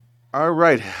All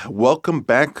right, welcome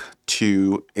back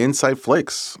to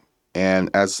Insideflix. And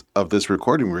as of this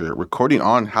recording, we're recording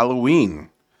on Halloween.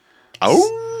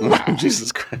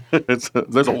 Jesus Christ,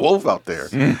 there's a wolf out there.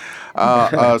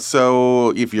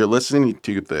 So if you're listening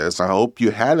to this, I hope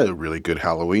you had a really good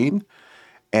Halloween.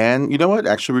 And you know what?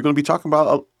 Actually, we're going to be talking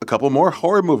about a couple more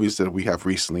horror movies that we have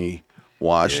recently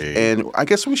watched. Yay. And I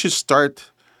guess we should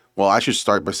start. Well, I should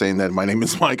start by saying that my name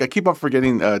is Mike. I keep on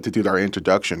forgetting to do our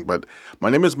introduction, but my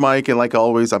name is Mike, and like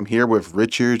always, I'm here with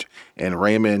Richard and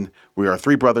Raymond. We are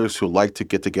three brothers who like to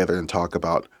get together and talk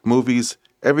about movies,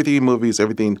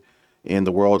 everything in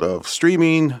the world of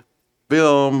streaming,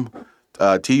 film,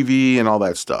 TV, and all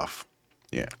that stuff.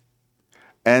 Yeah.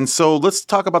 And so let's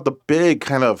talk about the big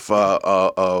kind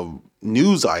of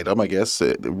news item, I guess.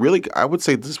 Really, I would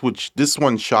say this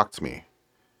one shocked me.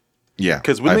 Yeah.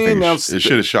 'Cause when I they think announced- it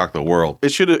should have shocked the world.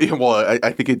 It should have. Well,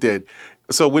 I think it did.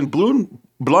 So when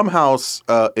Blumhouse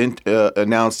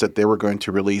announced that they were going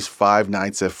to release Five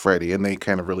Nights at Freddy, and they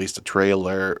kind of released a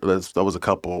trailer, that was a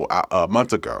couple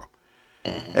months ago,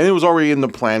 and it was already in the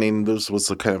planning. This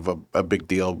was a kind of a big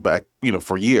deal back,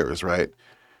 for years, right?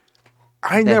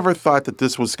 I never thought that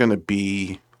this was going to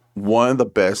be one of the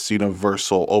best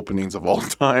Universal openings of all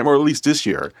time, or at least this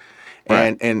year.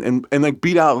 Right. And like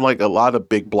beat out like a lot of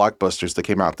big blockbusters that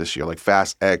came out this year, like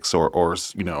Fast X or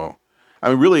I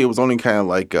mean, really, it was only kind of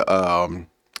like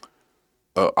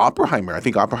Oppenheimer. I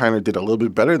think Oppenheimer did a little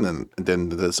bit better than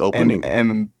this opening.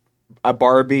 and a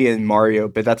Barbie and Mario,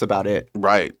 but that's about it.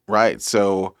 Right.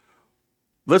 So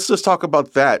let's just talk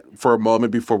about that for a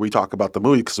moment before we talk about the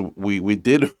movie, because we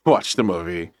did watch the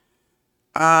movie.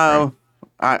 I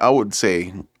would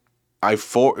say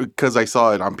because I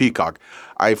saw it on Peacock.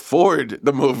 I forward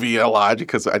the movie a lot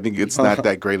because I think it's not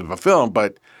that great of a film.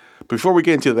 But before we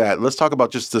get into that, let's talk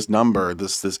about just this number,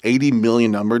 this 80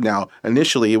 million number. Now,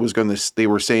 initially, they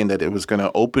were saying that it was going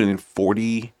to open in mid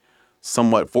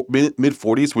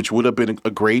 40s, which would have been a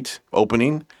great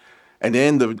opening. And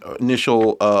then the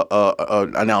initial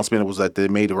announcement was that they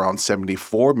made around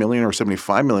 74 million or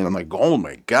 75 million. I'm like, oh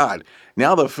my God.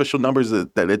 Now the official number is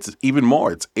that it's even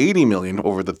more. It's 80 million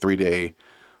over the 3-day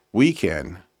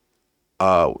weekend.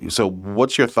 So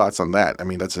what's your thoughts on that? I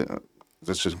mean, that's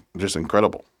just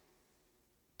incredible.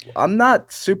 I'm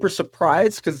not super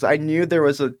surprised because I knew there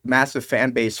was a massive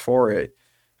fan base for it.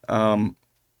 I'm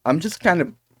just kind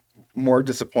of more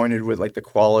disappointed with like the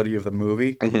quality of the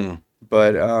movie. Mm-hmm.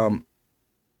 But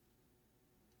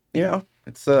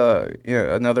it's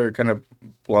another kind of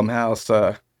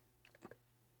Blumhouse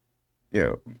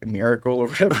miracle or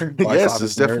whatever. Box Yes, office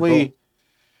it's definitely. miracle.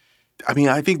 I mean,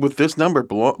 I think with this number,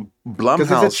 Because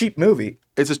Blumhouse, it's a cheap movie.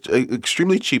 it's an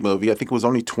extremely cheap movie. I think it was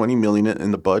only 20 million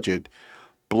in the budget.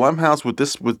 Blumhouse with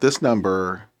this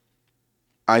number,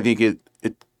 I think it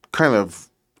kind of.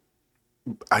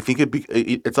 I think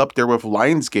it's up there with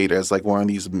Lionsgate as like one of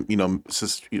these, I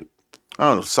don't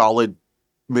know, solid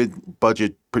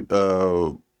mid-budget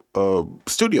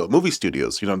movie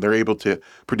studios. They're able to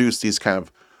produce these kind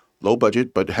of low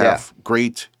budget but have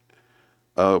great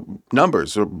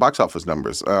numbers or box office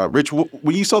numbers. Rich,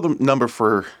 when you saw the number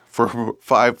for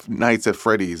Five Nights at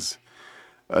Freddy's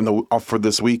for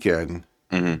this weekend,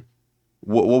 Mm-hmm.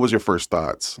 what was your first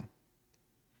thoughts?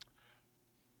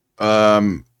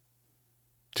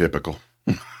 Typical.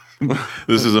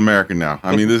 This is America now.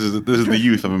 I mean, this is the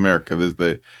youth of America.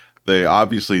 They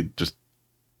obviously just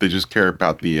care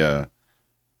about the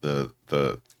IP?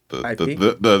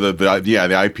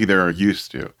 the IP they're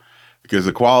used to, because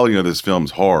the quality of this film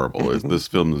is horrible. This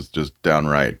film is just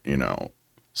downright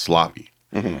sloppy.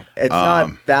 Mm-hmm. It's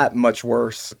not that much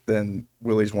worse than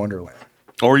Willy's Wonderland.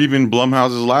 Or even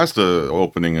Blumhouse's last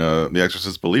opening, The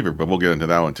Exorcist Believer, but we'll get into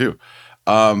that one too.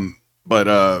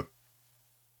 But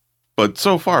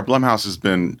so far, Blumhouse has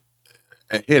been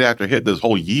hit after hit this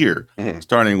whole year,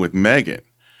 starting with Megan.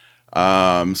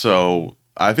 So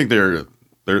I think the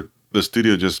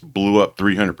studio just blew up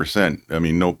 300%. I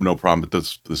mean, no problem with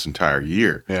this entire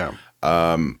year. Yeah.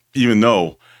 Even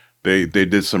though they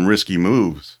did some risky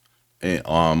moves, with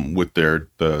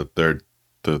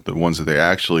the ones that they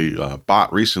actually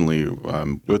bought recently,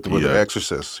 With the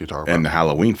Exorcist, you talk about, and the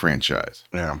Halloween franchise.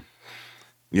 yeah.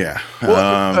 Yeah.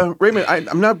 Well, Raymond,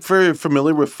 I'm not very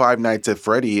familiar with Five Nights at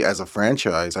Freddy as a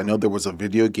franchise. I know there was a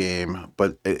video game,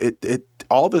 but it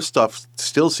all this stuff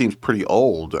still seems pretty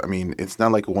old. I mean, it's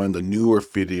not like one of the newer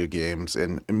video games,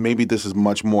 and maybe this is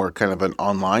much more kind of an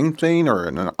online thing or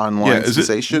an online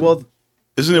sensation. Well,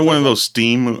 isn't it one of those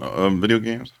Steam video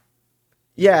games?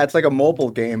 yeah, it's like a mobile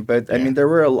game, but I mean, there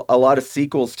were a lot of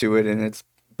sequels to it, and it's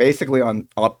basically on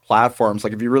all platforms.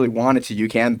 Like, if you really wanted to, you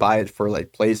can buy it for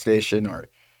like PlayStation or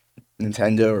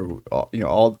Nintendo or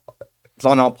all it's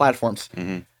on all platforms.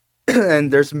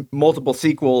 And there's multiple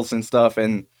sequels and stuff,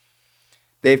 and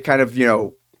they've kind of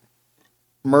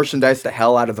merchandised the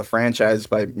hell out of the franchise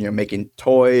by making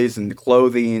toys and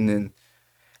clothing and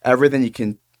everything you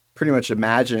can pretty much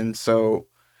imagine. So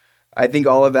I think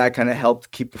all of that kind of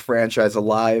helped keep the franchise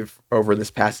alive over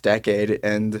this past decade,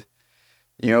 and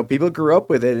people grew up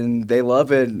with it and they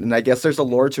love it, and I guess there's a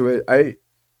lore to it.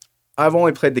 I've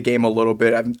only played the game a little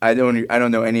bit. I don't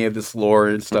know any of this lore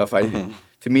and stuff.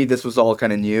 To me, this was all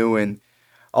kind of new, and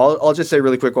I'll just say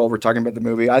really quick while we're talking about the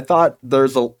movie, I thought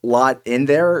there's a lot in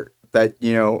there that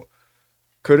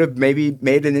could have maybe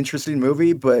made an interesting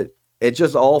movie, but it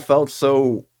just all felt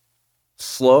so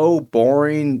slow,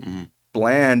 boring,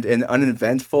 bland, and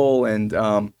uneventful. And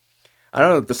I don't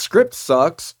know, the script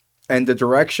sucks, and the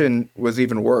direction was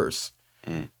even worse.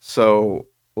 So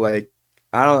like,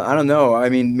 I don't know. I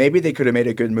mean, maybe they could have made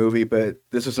a good movie, but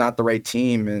this was not the right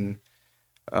team, and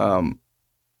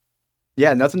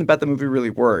yeah, nothing about the movie really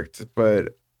worked.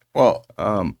 But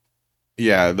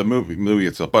yeah, the movie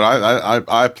itself. But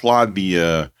I applaud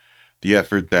the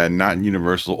effort that not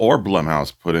Universal or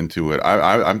Blumhouse put into it.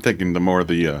 I'm thinking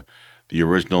the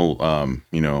original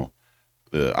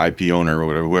the IP owner or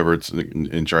whatever, whoever's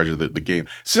in charge of the game.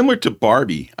 Similar to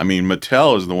Barbie. I mean,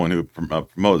 Mattel is the one who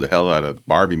promoted the hell out of the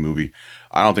Barbie movie.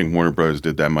 I don't think Warner Bros.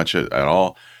 Did that much at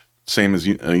all. Same as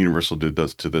Universal did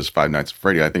to this Five Nights at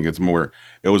Freddy. I think it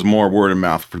was more word of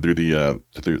mouth through the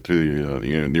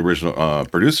original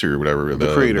producer or whatever,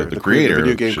 the creator, the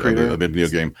video game creator, the video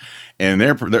game, and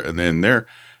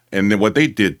then what they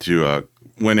did to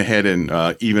went ahead and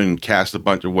even cast a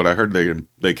bunch of what I heard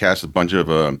they cast a bunch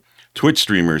of Twitch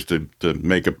streamers to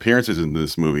make appearances in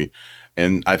this movie,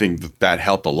 and I think that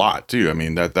helped a lot too. I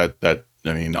mean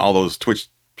all those Twitch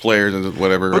players and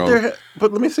whatever.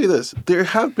 But let me say this: there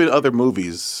have been other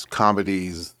movies,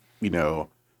 comedies,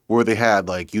 where they had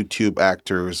like YouTube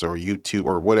actors or YouTube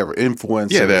or whatever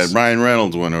influencers. Yeah, that Ryan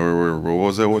Reynolds one, or what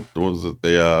was it? What was it?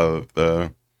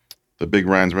 The big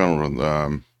Ryan Reynolds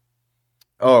one.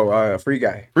 Free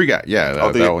Guy. Free Guy,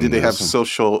 yeah. Did they have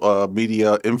social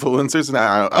media influencers?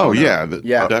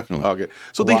 Yeah, definitely. Okay,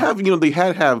 so they have, they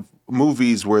have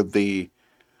movies where the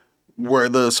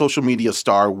social media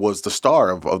star was the star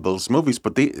of those movies,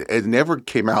 but it never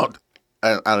came out.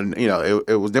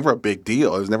 It was never a big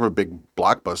deal. It was never a big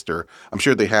blockbuster. I'm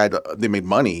sure they made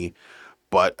money,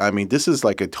 but I mean, this is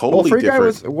like a totally Free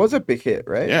different. Guy was a big hit,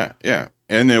 right? Yeah.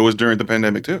 And it was during the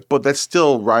pandemic too. But that's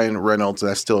still Ryan Reynolds, and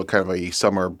that's still kind of a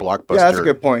summer blockbuster. Yeah, that's a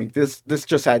good point. This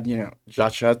just had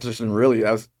Josh Hutcherson. Really,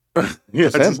 that was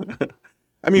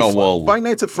I mean, Five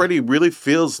Nights at Freddy really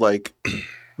feels like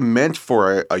meant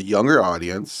for a younger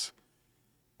audience,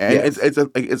 and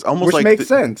it's almost which like makes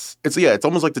sense. It's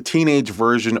almost like the teenage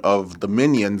version of the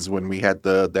Minions when we had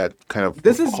that kind of.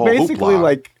 This is basically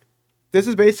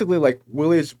like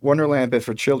Willy's Wonderland, but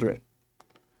for children.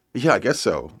 Yeah, I guess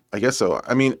so.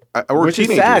 I mean, which is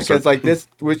sad because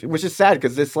which is sad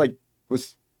because this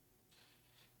was.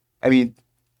 I mean,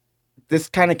 this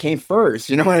kind of came first.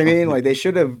 You know what I mean? Like they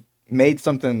should have made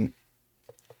something.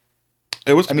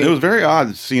 It was very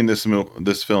odd seeing this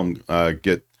film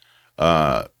get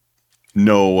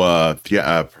no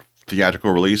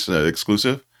theatrical release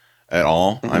exclusive at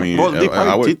all. I mean, they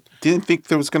probably didn't think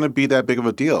there was going to be that big of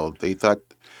a deal. They thought,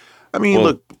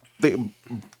 look,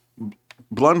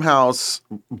 Blumhouse,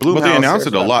 but they announced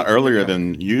it a lot earlier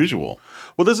than usual.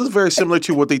 Well, this is very similar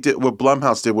to what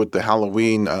Blumhouse did with the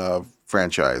Halloween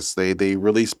franchise. They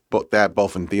released that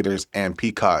both in theaters and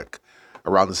Peacock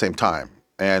around the same time.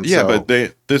 And but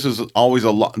this was always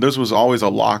a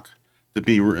lock to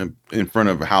be in front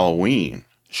of Halloween.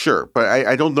 Sure, but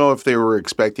I don't know if they were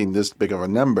expecting this big of a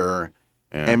number.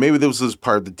 Yeah. And maybe this was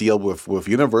part of the deal with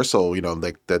Universal,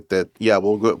 like that. Yeah,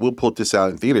 we'll put this out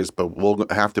in theaters, but we'll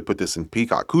have to put this in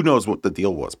Peacock. Who knows what the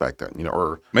deal was back then,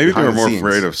 or maybe they were more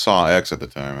afraid of Saw X at the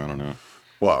time. I don't know.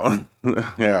 Well,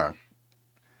 yeah.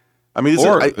 I mean,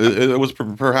 it was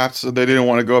perhaps they didn't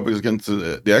want to go up against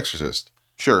the Exorcist.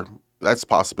 Sure, that's a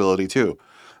possibility too.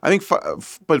 I think,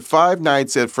 but Five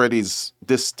Nights at Freddy's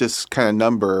this kind of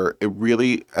number, it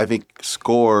really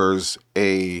scores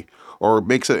or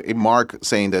makes a mark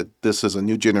saying that this is a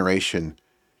new generation,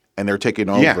 and they're taking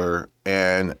over. Yeah.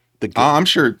 And I'm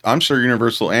sure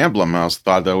Universal and Blumhouse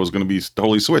thought that was going to be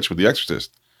totally switched with The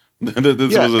Exorcist. This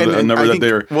was a number that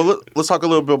they were. Well, let's talk a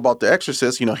little bit about The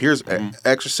Exorcist. Here's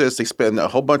Exorcist. They spend a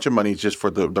whole bunch of money just for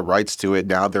the rights to it.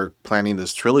 Now they're planning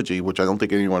this trilogy, which I don't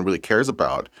think anyone really cares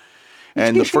about.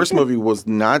 And the first movie was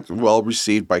not well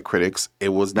received by critics. It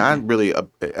was not really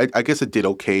I guess it did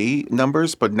okay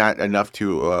numbers, but not enough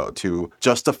to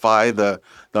justify the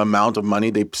amount of money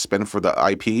they spent for the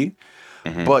IP.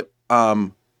 But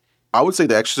I would say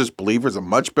The Exorcist Believer is a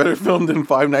much better film than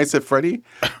Five Nights at Freddy.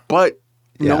 But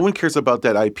no one cares about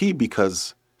that IP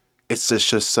because it's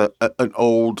just an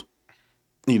old,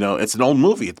 it's an old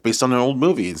movie. It's based on an old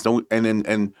movie. It's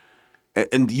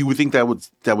and you would think that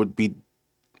would be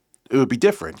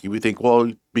different. You would think,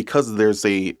 well, because there's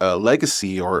a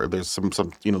legacy or there's some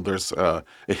there's a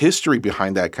history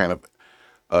behind that kind of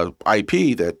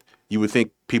IP that you would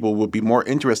think people would be more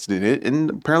interested in it. And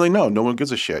apparently, no one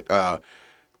gives a shit.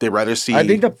 They'd rather see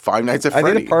Five Nights at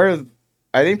Freddy.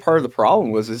 I think part of the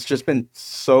problem was it's just been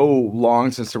so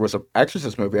long since there was an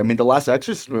Exorcist movie. I mean, the last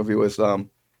Exorcist movie was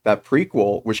that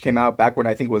prequel, which came out back when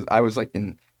I was like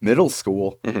in middle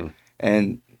school,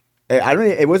 and it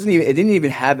didn't even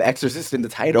have Exorcist in the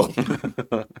title.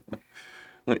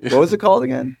 What was it called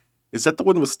again? Is that the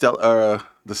one with the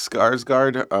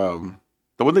Skarsgård?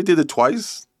 The one they did it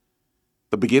twice?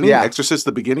 The beginning? Yeah. Exorcist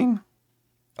the beginning?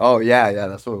 Oh yeah,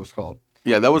 that's what it was called.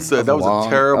 Yeah, that was a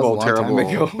terrible. Yeah,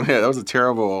 that was a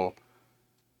terrible.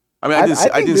 I mean,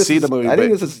 I didn't see the movie. I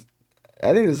think this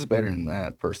is better than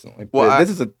that personally. Well,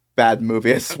 this is a bad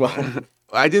movie as well.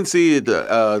 I didn't see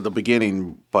the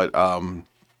beginning, but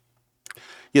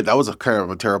yeah, that was a kind of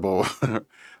a terrible.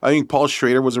 I think Paul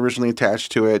Schrader was originally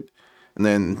attached to it, and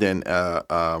then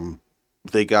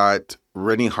they got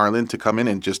Rennie Harlan to come in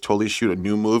and just totally shoot a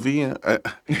new movie.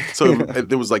 So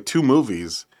there was like two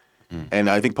movies. And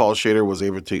I think Paul Schrader was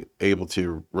able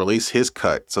to release his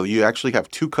cut. So you actually have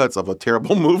two cuts of a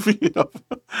terrible movie.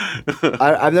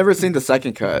 I've never seen the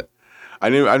second cut.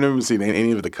 I've never seen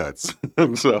any of the cuts.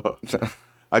 So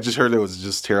I just heard it was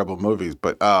just terrible movies.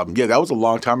 But yeah, that was a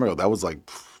long time ago. That was like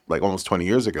almost 20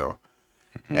 years ago.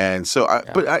 And so,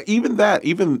 but I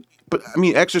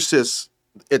mean, Exorcist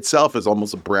itself is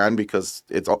almost a brand because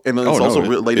it's also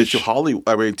related to Hollywood.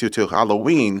 I mean, to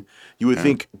Halloween. You would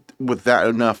think with that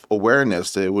enough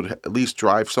awareness, it would at least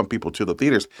drive some people to the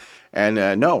theaters. And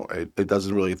no, it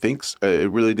doesn't really think. It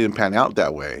really didn't pan out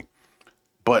that way.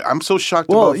 But I'm so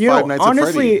shocked about Five Nights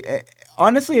at Freddy.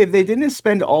 Honestly, if they didn't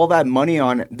spend all that money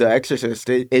on The Exorcist,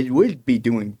 it would be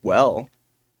doing well.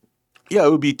 Yeah,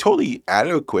 it would be totally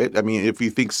adequate. I mean, if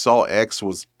you think Saw X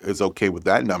is okay with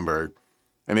that number,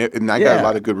 and I got a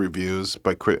lot of good reviews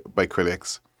by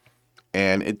critics,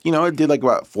 and it did like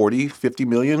about 40-50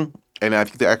 million, and I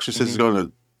think The Exorcist is going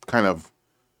to kind of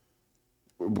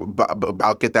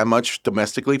about get that much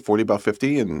domestically, 40, about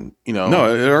 50, and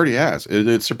No, it already has.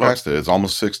 It surpassed it. It's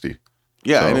almost 60.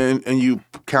 Yeah, so. and you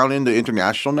count in the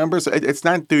international numbers, it's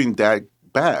not doing that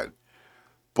bad.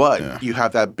 But you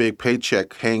have that big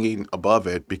paycheck hanging above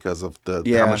it because of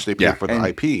how much they pay for the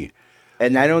IP.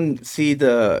 And I don't see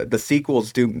the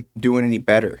sequels doing any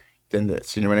better than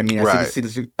this. You know what I mean?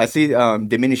 I see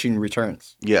diminishing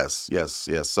returns. Yes.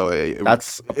 So it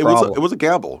was a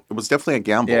gamble. It was definitely a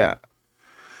gamble. Yeah.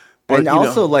 But, and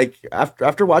also, like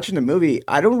after watching the movie,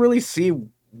 I don't really see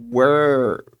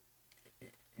where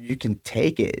you can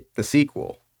take it. The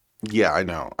sequel. Yeah, I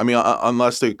know. I mean,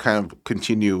 unless they kind of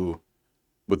continue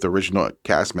with the original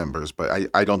cast members, but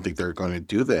I don't think they're going to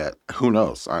do that. Who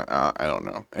knows? I don't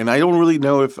know. And I don't really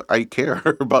know if I care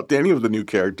about any of the new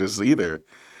characters either.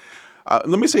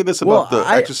 Let me say this about the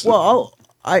Exorcist.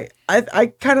 I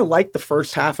kind of liked the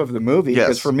first half of the movie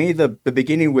because for me the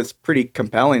beginning was pretty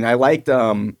compelling. I liked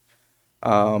what's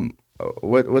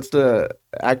the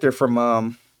actor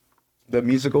from the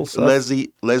musical stuff?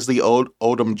 Leslie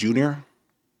Odom Jr.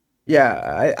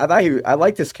 Yeah, I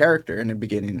liked his character in the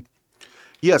beginning.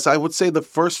 Yes, I would say the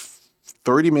first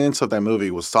 30 minutes of that movie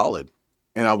was solid.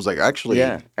 And I was like, actually...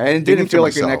 Yeah, and it didn't feel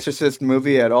like an Exorcist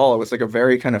movie at all. It was like a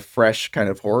very kind of fresh kind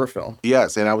of horror film.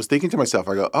 Yes, and I was thinking to myself,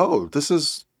 I go, oh, this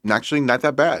is actually not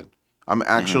that bad. I'm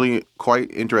actually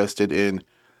quite interested in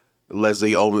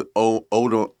Leslie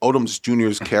Odom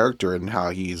Jr.'s character and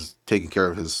how he's taking care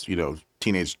of his,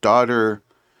 teenage daughter.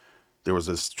 There was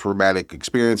this traumatic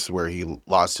experience where he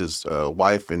lost his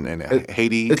wife in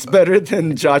Haiti. It's better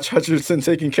than Josh Hutcherson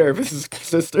taking care of his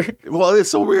sister. Well,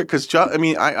 it's so weird because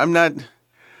I'm not.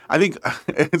 I think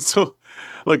it's so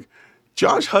like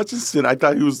Josh Hutcherson. I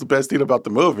thought he was the best thing about the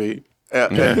movie,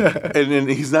 and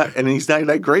he's not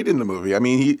that great in the movie. I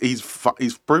mean, he's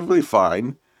perfectly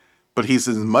fine. But he's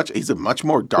a much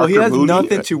more darker. Well, he has moody.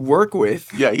 Nothing to work with.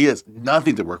 Yeah, he has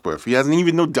nothing to work with. He hasn't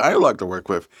even no dialogue to work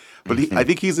with. But I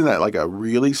think he's in that like a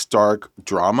really stark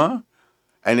drama,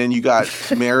 And then you got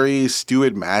Mary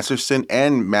Stuart Masterson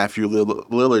and Matthew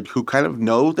Lillard, who kind of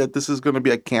know that this is going to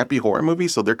be a campy horror movie,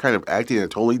 so they're kind of acting in a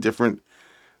totally different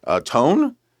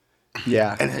tone.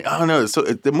 Yeah. And I don't know. So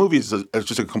the movie is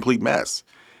just a complete mess.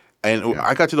 And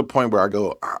I got to the point where I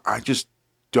go, I just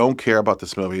don't care about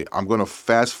this movie. I'm going to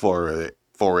fast forward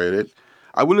it.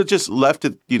 I would have just left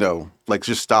it, like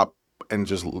just stop and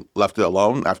just left it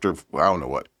alone after, I don't know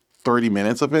what, 30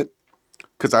 minutes of it.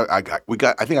 Because I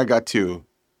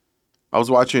was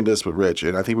watching this with Rich,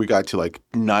 and I think we got to like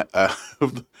not. I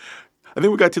think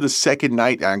we got to the second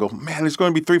night, and I go, man, there's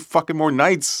going to be 3 fucking more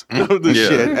nights of this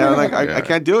shit, and I'm like, I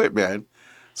can't do it, man.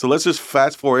 So let's just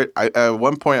fast forward. At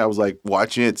one point, I was like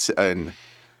watching it in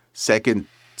second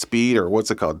speed, or what's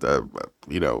it called? 2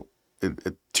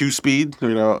 speed,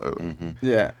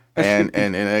 Yeah. And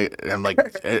I'm like,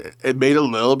 it made it a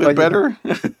little bit better.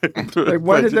 Like,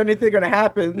 when is anything going to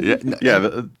happen?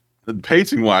 Yeah. The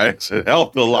pacing wise, it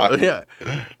helped a lot. Yeah,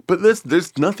 but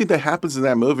there's nothing that happens in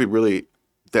that movie really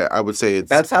that I would say it's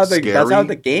that's how scary.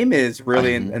 the game is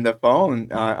really in the phone,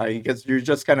 because you're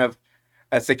just kind of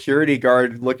a security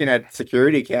guard looking at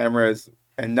security cameras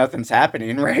and nothing's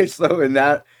happening, right? So in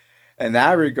that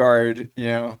regard,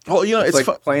 it's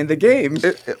like playing the game.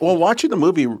 Watching the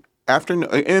movie after,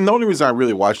 and the only reason I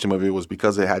really watched the movie was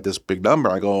because it had this big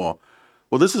number. I go,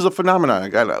 well, this is a phenomenon. I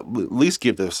gotta at least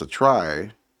give this a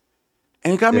try.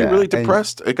 And it got me really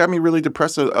depressed. It got me really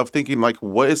depressed of thinking, like,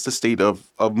 what is the state of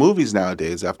movies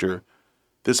nowadays after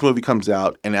this movie comes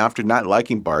out and after not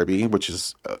liking Barbie, which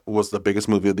was the biggest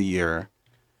movie of the year.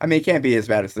 I mean, it can't be as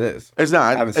bad as this. It's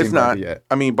not. I haven't seen Barbie yet.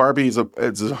 I mean, Barbie is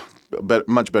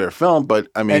much better film, but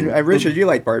I mean... And Richard, you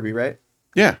like Barbie, right?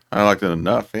 Yeah, I liked it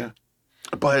enough, yeah.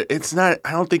 But it's not...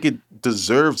 I don't think it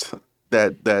deserves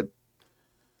that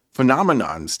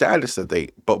phenomenon status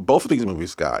that both of these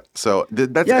movies got. So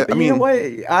that's... Yeah, but you know what?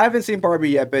 I haven't seen Barbie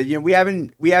yet, but we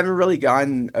haven't really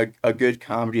gotten a good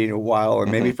comedy in a while,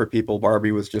 and maybe for people,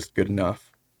 Barbie was just good enough.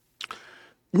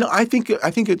 No, I think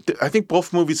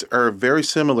both movies are very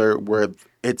similar. Where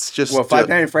it's just Five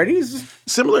Nights at Freddy's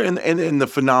similar in the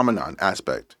phenomenon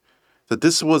aspect. That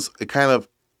this was kind of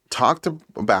talked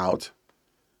about.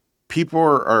 People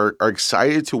are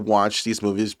excited to watch these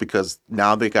movies because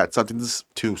now they got something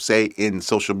to say in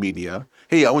social media.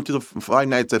 Hey, I went to the Five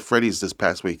Nights at Freddy's this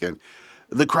past weekend.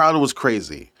 The crowd was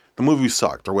crazy. The movie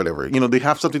sucked or whatever. They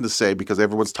have something to say because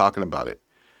everyone's talking about it.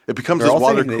 It becomes this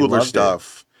water cooler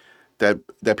stuff that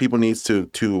people needs to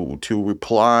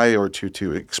reply or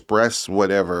to express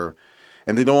whatever,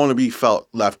 and they don't want to be felt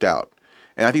left out.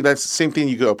 And I think that's the same thing.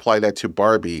 You could apply that to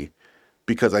Barbie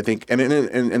because I think and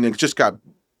it just got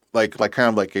like kind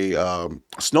of like a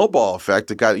snowball effect.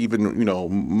 It got even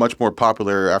much more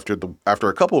popular after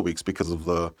a couple of weeks because of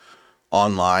the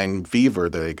online fever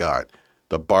that it got,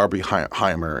 the Barbie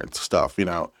Heimer and stuff.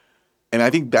 And I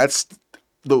think that's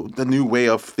the new way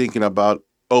of thinking about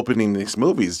opening these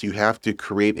movies. You have to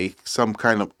create some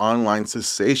kind of online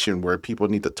sensation where people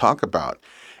need to talk about,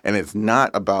 and it's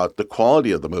not about the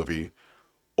quality of the movie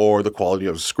or the quality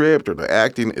of the script or the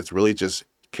acting. It's really just,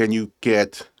 can you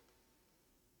get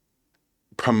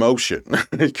promotion?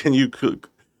 Can you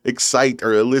excite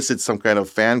or elicit some kind of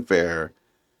fanfare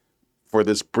for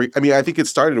this? I mean, I think it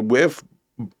started with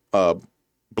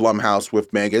Blumhouse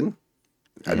with Megan.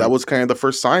 And that was kind of the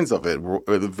first signs of it.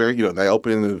 They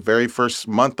opened in the very first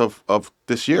month of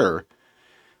this year,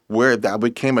 where that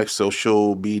became a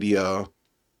social media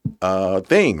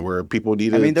thing where people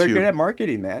needed. I mean, they're good at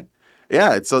marketing, man.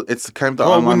 Yeah, it's kind of the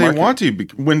online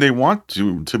when they want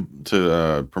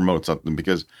to promote something,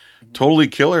 because Totally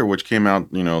Killer, which came out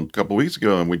a couple weeks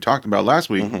ago and we talked about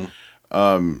last week,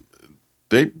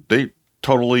 they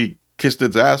totally kissed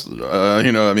its ass.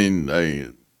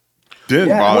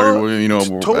 Didn't bother.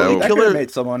 Totally Killer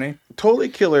made some money. Totally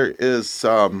Killer is.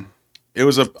 It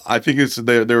was I think it's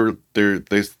they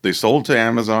sold to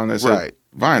Amazon. They said,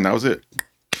 fine, that was it.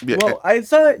 Yeah. Well, I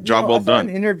saw job well done.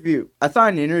 I saw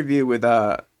an interview with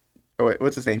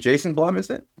what's his name? Jason Blum, is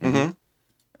it? Mm-hmm.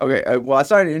 Okay. Well, I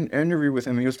saw an interview with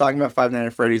him. He was talking about Five Nights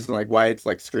at Freddy's and like why it's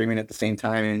like streaming at the same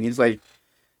time, and he's like,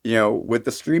 with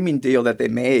the streaming deal that they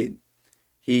made,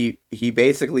 he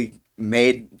basically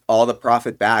made all the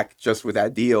profit back just with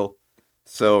that deal.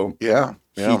 So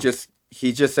he just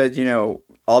said,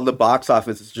 all the box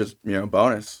office is just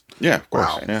bonus. Yeah, of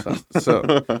course. Wow. Yeah.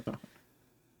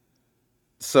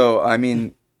 So I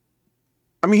mean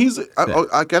he's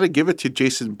I got to give it to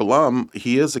Jason Blum.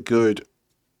 He is a good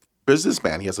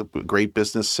businessman. He has a great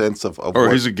business sense of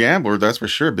he's a gambler, that's for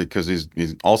sure, because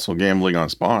he's also gambling on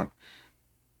Spawn.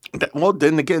 Well,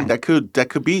 then again, that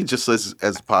could be just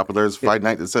as popular as Five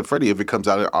Nights at Freddy if it comes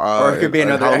out Or it could be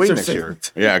another Halloween Exorcist.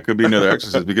 next year. Yeah, it could be another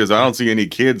Exorcist because I don't see any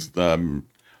kids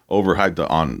overhyped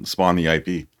on Spawn the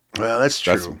IP. Well, that's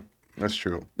true. That's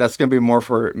true. That's gonna be more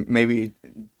for maybe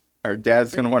our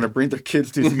dad's gonna want to bring their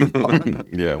kids to see Spawn.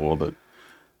 Yeah, well,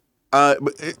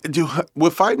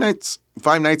 With Five Nights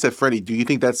at Freddy, do you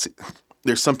think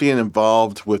there's something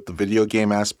involved with the video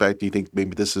game aspect? Do you think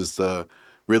maybe this is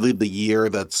really the year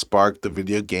that sparked the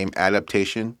video game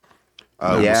adaptation?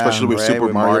 Especially with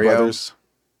Super Mario Brothers.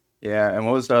 Yeah, and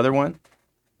what was the other one?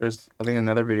 There's, I think,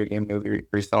 another video game movie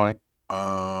recently.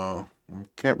 I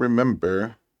can't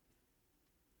remember.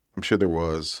 I'm sure there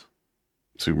was.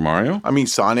 Super Mario? I mean,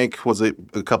 Sonic was a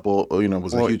couple,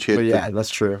 was a huge hit. But yeah, that's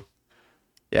true.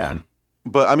 Yeah.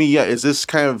 But I mean, yeah, is this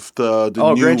kind of the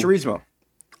new... Gran Turismo.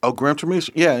 Oh, Gran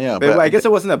Turismo? Yeah. But I guess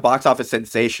it wasn't a box office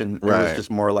sensation. It Right. was just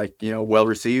more like, well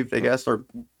received, I guess, or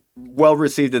well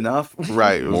received enough.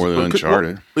 Right. More than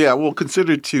Uncharted. Well,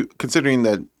 considering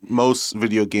that most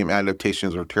video game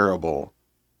adaptations are terrible,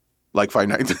 like Five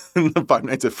Nights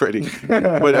at Freddy.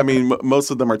 But I mean, most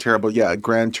of them are terrible. Yeah,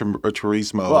 Gran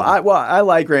Turismo. Well, I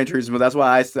like Gran Turismo. That's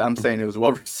why I'm saying it was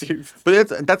well received.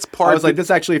 But that's part. I was like,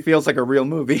 this actually feels like a real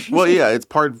movie. Well, yeah, it's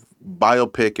part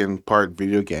biopic and part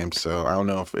video game. So I don't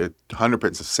know if it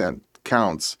 100%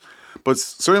 counts. But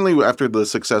certainly after the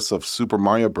success of Super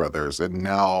Mario Brothers, and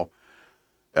now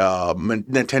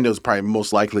Nintendo's probably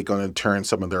most likely going to turn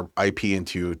some of their IP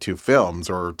into films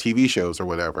or TV shows or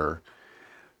whatever.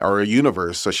 Or a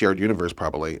shared universe,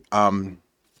 probably.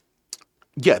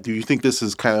 Yeah. Do you think this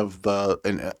is kind of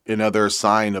another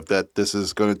sign of that? This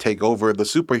is going to take over the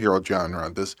superhero genre.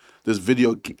 This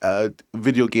video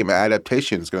game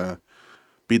adaptation is going to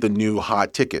be the new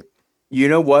hot ticket. You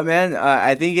know what, man?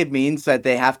 I think it means that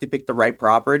they have to pick the right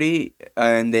property,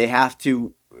 and they have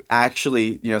to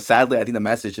actually, sadly, I think the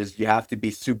message is you have to be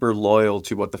super loyal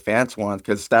to what the fans want,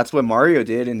 because that's what Mario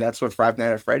did, and that's what Five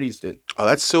Nights at Freddy's did. Oh,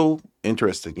 that's so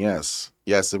interesting. Yes,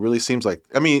 it really seems like.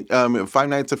 I mean, Five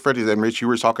Nights at Freddy's, and Rich, you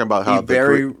were talking about how be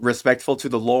very respectful to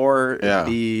the lore, Yeah.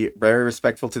 be very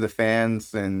respectful to the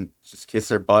fans, and just kiss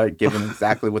their butt, give them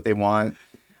exactly what they want.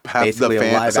 have Basically, the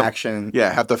a fans, live action.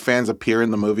 Yeah, have the fans appear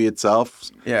in the movie itself.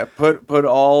 Yeah, put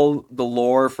all the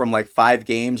lore from like 5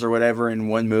 games or whatever in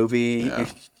one movie. Yeah.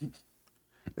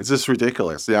 It's just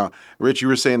ridiculous. Yeah, Rich, you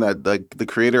were saying that the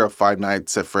creator of Five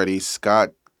Nights at Freddy's,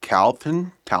 Scott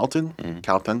Calton.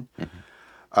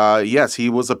 Yes, he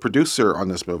was a producer on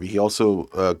this movie. He also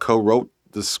co-wrote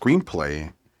the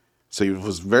screenplay, so he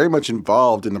was very much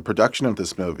involved in the production of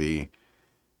this movie.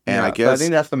 And Yeah, I guess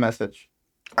think that's the message.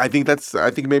 I think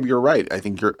maybe you're right. I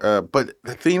think you're. But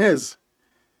the thing is,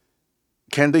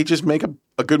 can they just make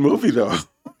a good movie though?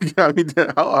 I mean,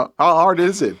 how hard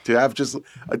is it to have just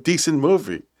a decent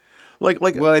movie? Like,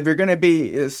 Well, if you're gonna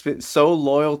be so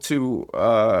loyal to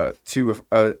a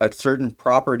certain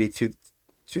property to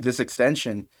this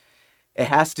extension, it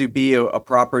has to be a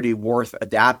property worth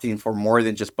adapting for more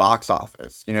than just box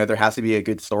office. There has to be a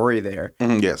good story there.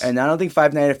 yes, And I don't think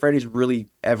Five Nights at Freddy's really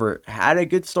ever had a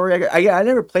good story. I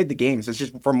never played the games. It's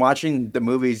just from watching the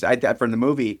movies. From the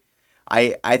movie,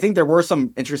 I think there were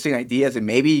some interesting ideas, and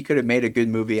maybe you could have made a good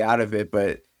movie out of it.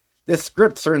 But this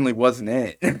script certainly wasn't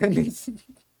it.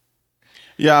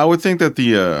 yeah, I would think that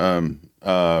the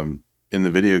in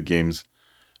the video games,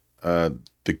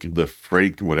 the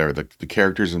Freddy, whatever, the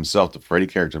characters themselves, the Freddy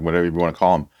character, whatever you want to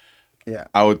call them. Yeah,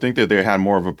 I would think that they had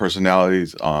more of a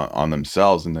personalities on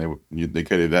themselves, and they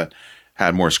could have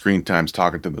had more screen times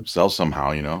talking to themselves somehow.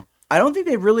 I don't think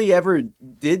they really ever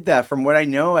did that. From what I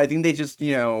know, I think they just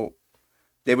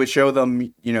they would show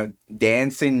them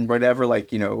dancing, whatever, like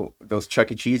those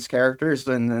Chuck E. Cheese characters,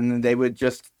 and then they would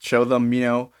just show them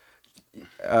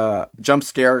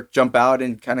jump out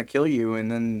and kind of kill you,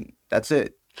 and then that's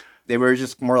it. They were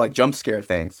just more like jump scare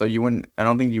things, so I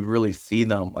don't think you really see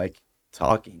them like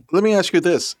talking. let me ask you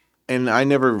this, and I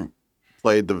never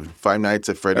played the Five Nights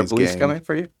at Are Freddy's police game. coming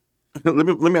for you? let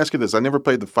me ask you this: I never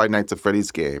played the Five Nights at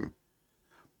Freddy's game,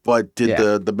 but did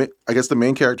I guess the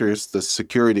main character is the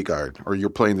security guard, or you're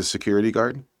playing the security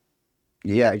guard?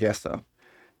 Yeah, I guess so.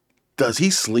 Does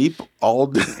he sleep all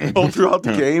throughout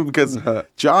the game? Because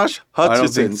Josh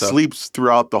Hutcherson think so. sleeps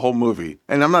throughout the whole movie,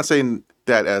 and I'm not saying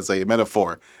that as a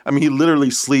metaphor. I mean, he literally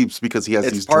sleeps because he has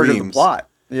It's these part dreams. of the plot.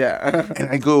 Yeah. And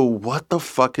I go, what the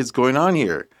fuck is going on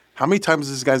here? How many times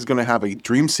is this guy's going to have a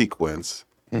dream sequence?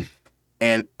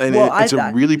 And it's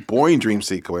a really boring dream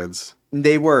sequence.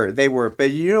 They were,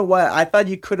 but you know what? I thought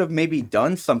you could have maybe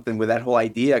done something with that whole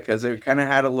idea, because it kind of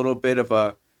had a little bit of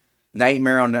a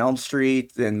Nightmare on Elm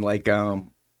Street, and like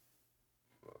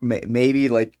maybe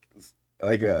like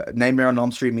like Nightmare on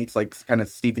Elm Street meets like kind of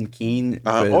Stephen King.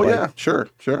 Yeah, sure.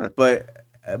 But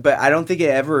I don't think it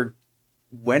ever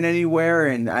went anywhere,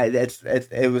 and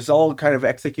it was all kind of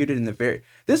executed in the very.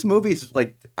 This movie's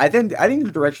like I think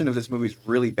the direction of this movie is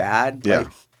really bad. Yeah. Like,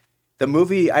 the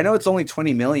movie, I know it's only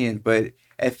 20 million, but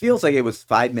it feels like it was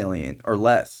 5 million or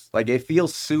less. Like it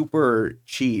feels super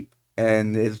cheap,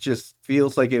 and it just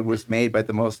feels like it was made by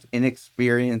the most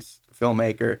inexperienced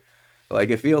filmmaker.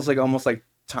 Like it feels like almost like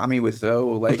Tommy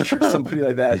Wiseau, like or somebody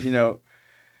like that.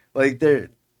 Like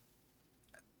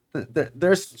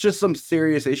there's just some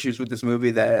serious issues with this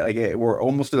movie that like we're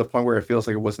almost to the point where it feels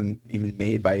like it wasn't even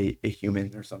made by a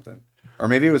human or something, or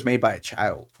maybe it was made by a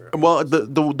child. Well,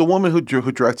 the woman who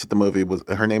directed the movie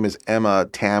her name is Emma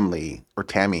Tammy,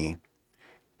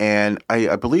 and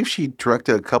I believe she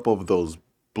directed a couple of those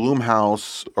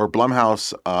Blumhouse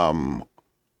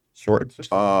Shorts.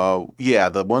 yeah,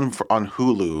 the one on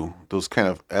Hulu, those kind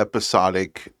of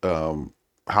episodic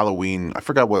Halloween. I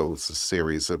forgot what was the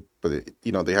series, but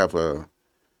they have there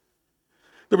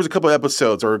was a couple of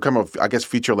episodes or kind of, I guess,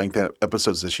 feature length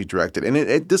episodes that she directed,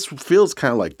 and this feels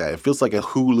kind of like that. It feels like a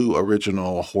Hulu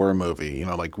original horror movie,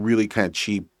 like really kind of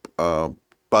cheap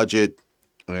budget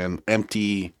and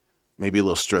empty, maybe a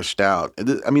little stretched out.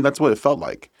 I mean, that's what it felt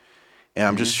like, and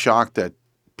I'm just shocked that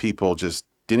people just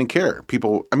didn't care.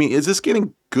 People, I mean, is this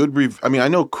getting good I mean, I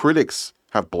know critics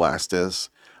have blasted this.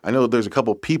 I know there's a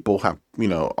couple people have,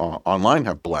 online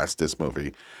have blasted this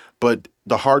movie, but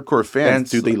the hardcore fans,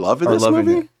 do they love this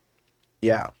movie?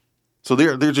 Yeah. So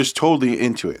they're just totally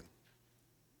into it.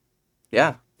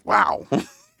 Yeah. Wow.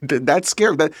 That's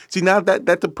scary. Now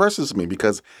that depresses me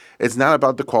because it's not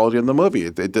about the quality of the movie.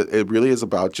 It really is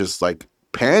about just like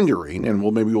pandering, and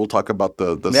maybe we'll talk about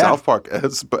the South Park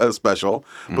special,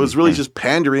 but it's really just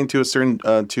pandering to a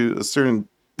certain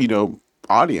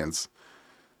audience.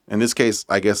 In this case,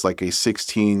 I guess like a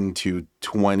 16 to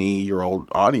 20-year-old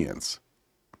audience.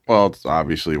 Well, it's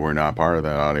obviously we're not part of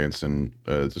that audience, and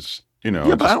just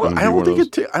Yeah, but I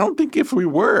don't think if we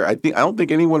were, I don't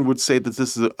think anyone would say that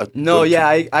this is a no. Yeah,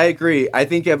 I agree. I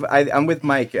think I'm with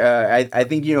Mike. I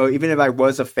think even if I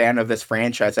was a fan of this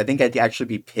franchise, I think I'd actually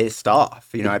be pissed off.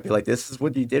 I'd be like, "This is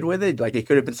what you did with it. Like, it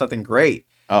could have been something great."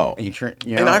 Oh,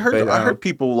 and I heard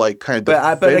people like kind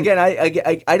of. But again,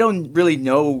 I don't really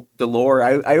know the lore.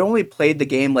 I only played the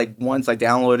game like once. I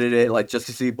downloaded it like just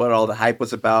to see what all the hype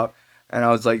was about, and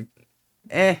I was like,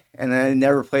 and then I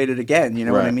never played it again. You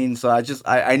know what I mean? So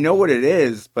I know what it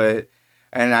is, but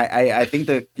I think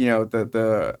that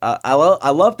I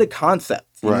love the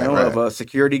concept of a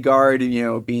security guard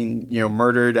being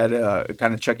murdered at a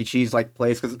kind of Chuck E. Cheese like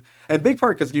place because big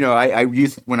part because I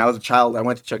used when I was a child I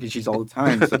went to Chuck E. Cheese all the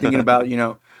time, so thinking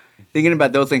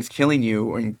about those things killing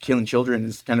you and killing children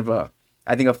is kind of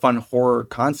I think a fun horror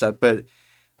concept, but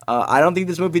I don't think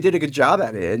this movie did a good job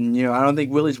at it, and I don't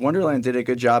think Willy's Wonderland did a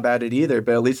good job at it either.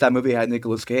 But at least that movie had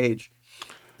Nicolas Cage.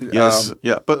 Yes,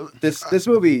 but this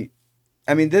movie,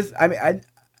 I think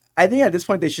at this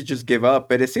point they should just give up.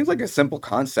 But it seems like a simple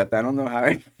concept. I don't know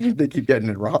how they keep getting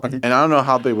it wrong. And I don't know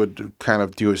how they would kind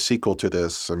of do a sequel to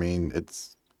this. I mean,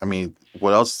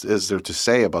 what else is there to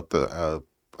say about the?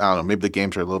 I don't know. Maybe the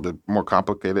games are a little bit more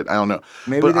complicated. I don't know.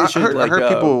 Maybe but I heard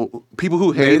people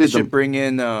who hated them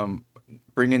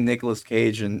bring in Nicolas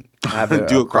Cage and have a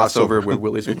crossover with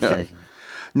Willy's Wonderland.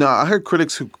 No, I heard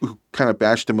critics who kind of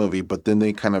bashed the movie, but then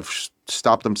they kind of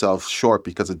stopped themselves short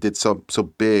because it did so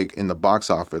big in the box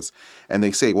office. And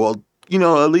they say, well,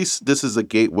 at least this is a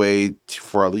gateway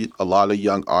for a lot of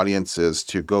young audiences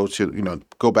to go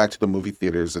back to the movie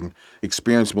theaters and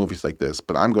experience movies like this.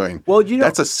 But I'm going, well,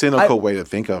 that's a cynical way to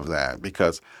think of that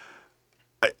because,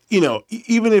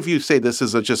 even if you say this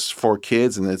is just for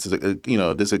kids and this is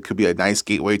it could be a nice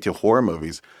gateway to horror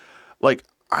movies. Like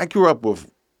I grew up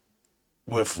with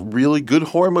really good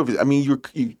horror movies. I mean, you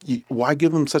why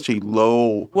give them such a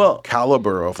low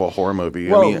caliber of a horror movie?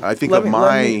 Well, I mean, I think let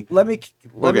me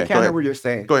counter what you're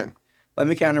saying. Go ahead. Let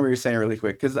me counter what you're saying really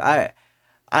quick because I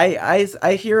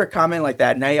hear a comment like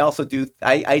that, and I also do.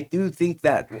 I do think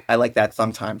that I like that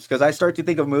sometimes because I start to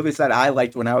think of movies that I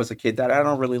liked when I was a kid that I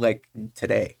don't really like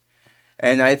today,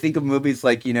 and I think of movies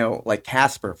like like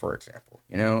Casper, for example.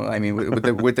 I mean,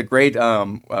 with the great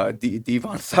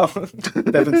Devon Sawa,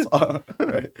 Devon Sawa,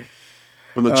 right?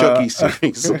 From the Chucky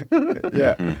series.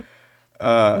 Yeah.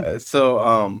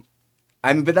 So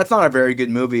I mean, but that's not a very good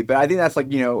movie. But I think that's like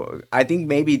I think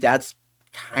maybe that's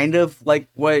kind of like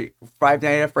what Five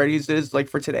Nights at Freddy's is like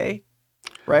for today,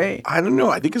 right? I don't know.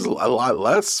 I think it's a lot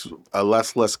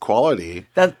less quality.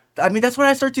 I mean, that's what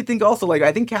I start to think also. Like,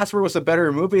 I think Casper was a better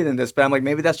movie than this, but I'm like,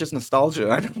 maybe that's just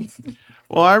nostalgia.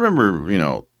 Well, I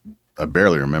remember, I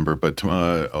barely remember, but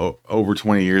over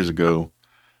 20 years ago,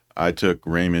 I took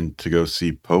Raymond to go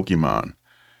see Pokemon.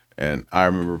 And I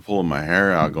remember pulling my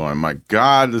hair out going, my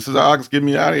God, this is Alex, get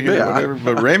me out of here, whatever.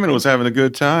 But Raymond was having a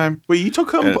good time. Well, you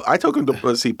took him, I took him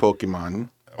to see Pokemon.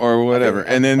 Or whatever.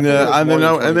 And then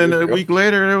a week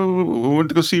later, we went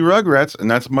to go see Rugrats,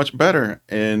 and that's much better.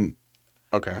 And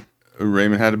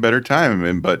Raymond had a better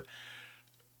time. But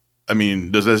I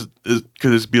mean, could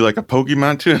this be like a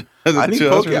Pokemon too? I think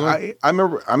I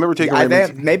remember taking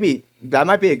Raymond. Maybe that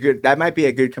might be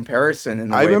a good comparison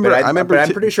in a way. But I'm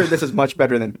pretty sure this is much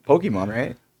better than Pokemon,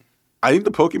 right? I think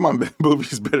the Pokemon movie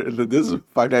is better than this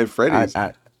Five Nights at Freddy's.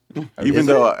 Even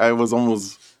though I was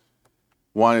almost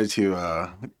wanted to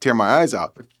tear my eyes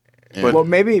out. Yeah. But, well,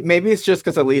 maybe it's just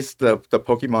because at least the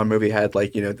Pokemon movie had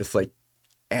this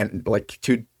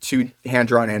two hand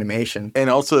drawn animation, and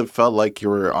also it felt like you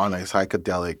were on a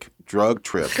psychedelic drug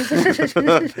trip.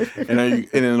 and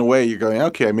in a way, you're going,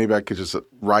 okay, maybe I could just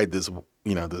ride this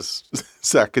this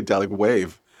psychedelic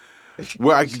wave.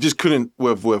 Where I just couldn't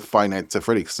with Five Nights at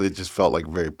Freddy's because it just felt like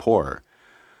very poor.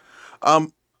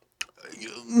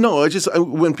 No,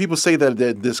 when people say that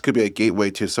this could be a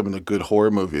gateway to some of the good horror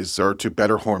movies or to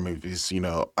better horror movies, I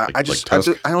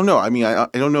don't know. I mean, I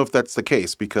don't know if that's the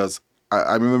case because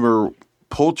I remember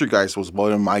Poltergeist was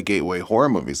one of my gateway horror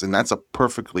movies, and that's a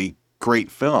perfectly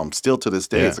great film. Still to this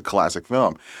day, it's a classic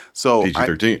film. So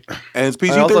PG-13, and it's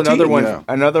PG-13. Also,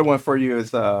 another one for you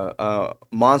is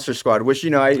Monster Squad, which we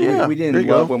didn't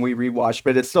love when we rewatched,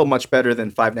 but it's still much better than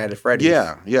Five Nights at Freddy's.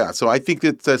 Yeah. So I think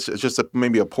that's just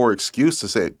maybe a poor excuse to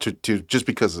say to just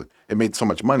because it made so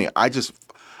much money. I just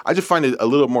find it a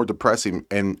little more depressing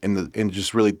in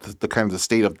just really the kind of the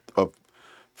state of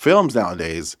films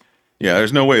nowadays. Yeah,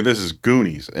 there's no way this is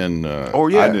Goonies, and I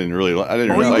didn't really like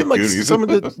Goonies. Some of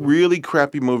the really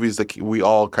crappy movies that we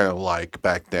all kind of like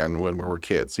back then when we were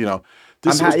kids.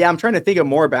 I'm trying to think of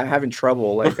more about having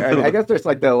trouble. Like I guess there's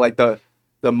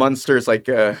the Munsters,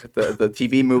 the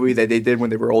TV movie that they did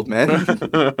when they were old men.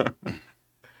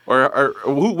 Or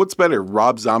what's better,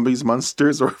 Rob Zombie's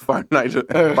Monsters or Five Nights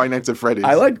at Freddy's?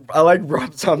 I like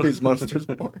Rob Zombie's Monsters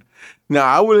more. Now,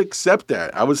 I would accept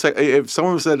that. I would say if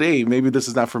someone said, "Hey, maybe this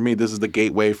is not for me. This is the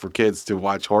gateway for kids to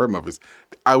watch horror movies,"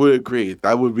 I would agree.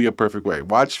 That would be a perfect way.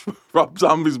 Watch Rob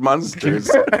Zombie's Monsters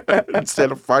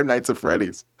instead of Five Nights at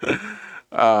Freddy's.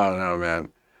 Oh no, man.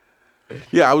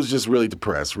 Yeah, I was just really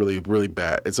depressed, really, really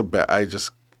bad. I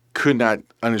just could not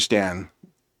understand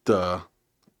the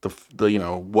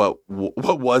what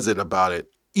was it about it?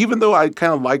 Even though I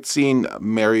kind of liked seeing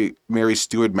Mary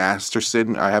Stuart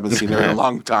Masterson, I haven't seen her in a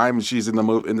long time. She's in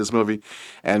this movie,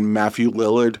 and Matthew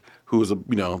Lillard, who was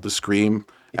the Scream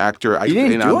actor. He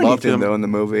didn't do anything though in the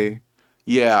movie.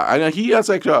 Yeah, I know he has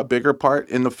a bigger part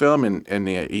in the film, and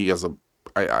he has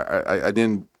I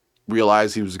didn't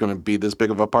realize he was going to be this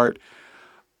big of a part.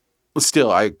 But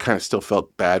still, I kind of still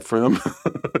felt bad for him,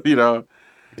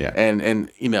 Yeah,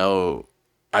 and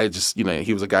I just,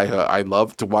 he was a guy who I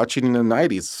loved watching in the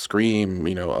 90s, Scream,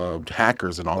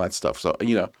 Hackers and all that stuff. So, I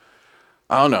don't know.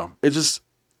 I don't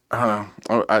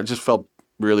know. I just felt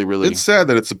really, really. It's sad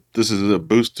that this is a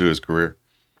boost to his career.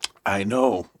 I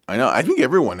know. I think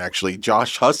everyone, actually.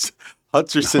 Josh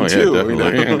Hutcherson, too.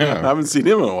 I haven't seen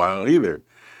him in a while either.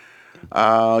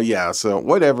 So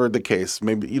whatever the case,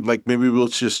 maybe we'll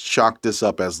just chalk this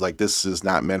up as this is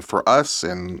not meant for us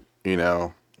and,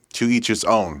 to each his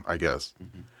own, I guess.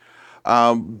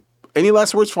 Mm-hmm. Any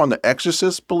last words on The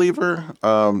Exorcist, Believer?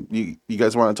 You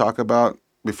guys want to talk about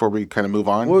before we kind of move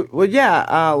on? Well, yeah.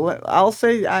 I'll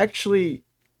say actually,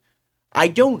 I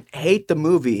don't hate the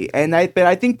movie, but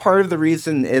I think part of the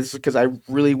reason is because I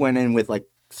really went in with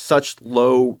such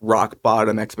low rock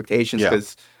bottom expectations.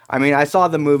 Because I saw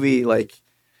the movie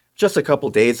just a couple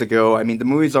days ago. I mean, the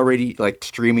movie's already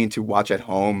streaming to watch at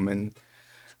home, and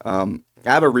I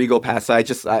have a Regal pass. So I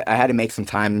had to make some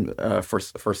time for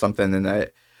something, and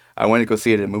I went to go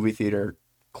see it at a movie theater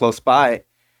close by,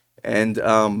 and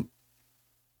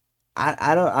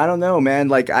I don't know,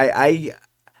 man.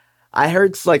 I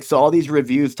heard so all these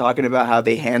reviews talking about how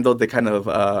they handled the kind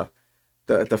of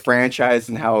the franchise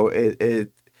and how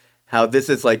how this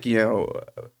is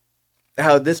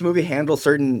how this movie handles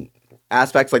certain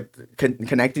aspects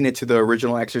connecting it to the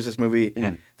original Exorcist movie,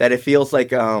 that it feels like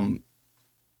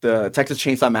the Texas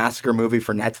Chainsaw Massacre movie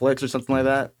for Netflix or something like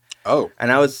that. Oh.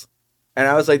 And I was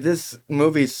like, this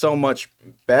movie is so much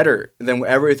better than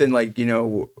everything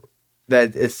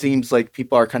that it seems like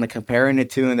people are kind of comparing it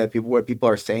to, and that what people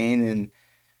are saying. And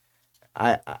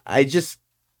I just,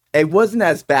 it wasn't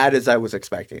as bad as I was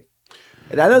expecting.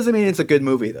 That doesn't mean it's a good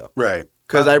movie though. Right.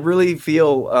 Because I really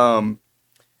feel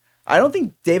I don't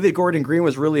think David Gordon Green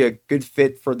was really a good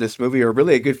fit for this movie or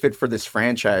really a good fit for this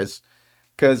franchise.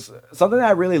 Because something that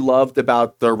I really loved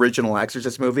about the original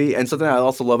Exorcist movie and something I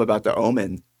also love about The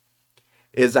Omen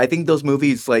is I think those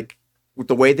movies, like, with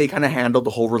the way they kind of handle the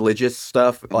whole religious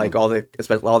stuff, like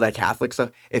especially all that Catholic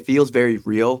stuff, it feels very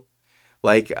real.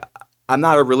 Like, I'm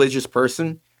not a religious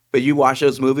person, but you watch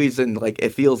those movies and like it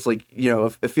feels like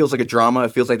it feels like a drama.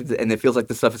 It feels like and it feels like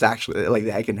the stuff is actually like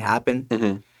that can happen.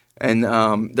 Mm-hmm. And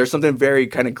there's something very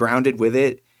kind of grounded with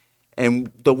it.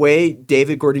 And the way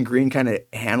David Gordon Green kind of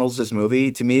handles this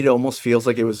movie, to me, it almost feels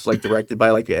like it was like directed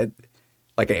by like an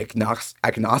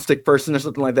agnostic person or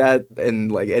something like that. And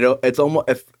like it's almost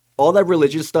if all that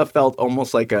religious stuff felt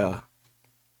almost like it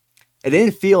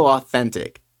didn't feel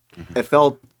authentic. It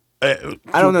felt I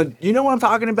don't know. You know what I'm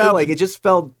talking about? Like it just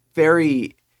felt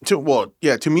very. To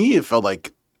me, it felt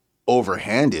like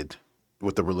overhanded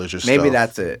with the religious stuff. Maybe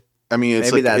that's it. I mean,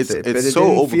 it's Maybe like, that's it. But it's it so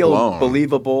didn't overblown. feel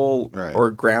believable or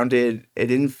grounded. It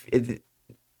didn't.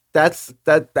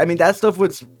 I mean, that stuff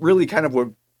was really kind of what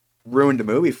ruined the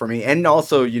movie for me, and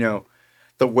also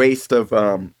the waste of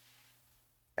Ellen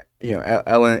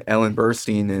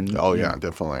Burstyn and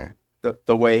definitely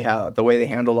the way they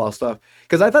handled all stuff.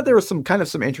 Because I thought there was some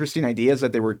interesting ideas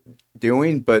that they were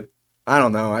doing, but I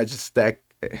don't know. I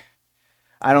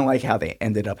don't like how they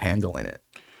ended up handling it.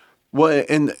 Well,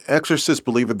 in Exorcist,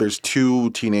 believe that there's 2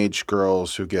 teenage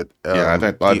girls who get. I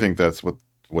think that's what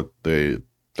they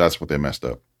messed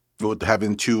up. With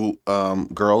having 2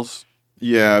 girls.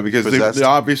 Yeah, because they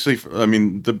obviously. I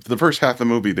mean, the first half of the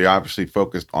movie, they obviously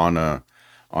focused on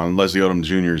Leslie Odom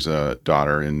Jr.'s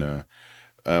daughter, and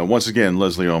once again,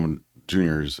 Leslie Odom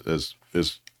Jr. is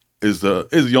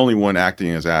the only one acting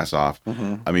his ass off.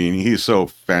 Mm-hmm. I mean, he's so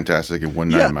fantastic in One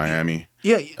Night in Miami.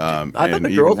 Yeah, I thought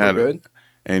the girls were good.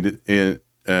 And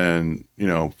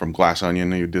from Glass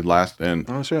Onion you did last, and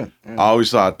sure. I always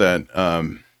thought that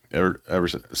ever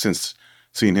since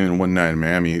seeing him in One Night in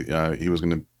Miami, he was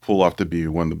going to pull off to be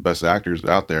one of the best actors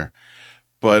out there.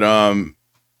 But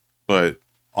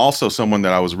also someone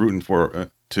that I was rooting for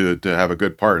to have a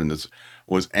good part in this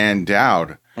was Ann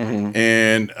Dowd, mm-hmm.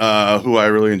 and who I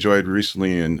really enjoyed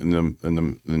recently in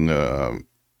the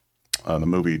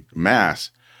movie Mass.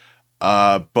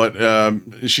 But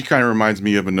she kind of reminds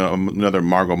me of another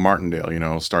Margot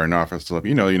Martindale, starting off as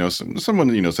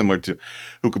someone similar to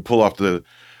who could pull off the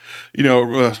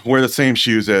wear the same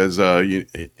shoes as a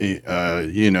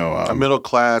middle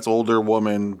class older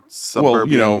woman,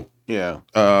 suburban.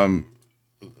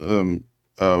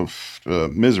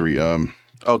 Misery.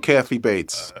 Kathy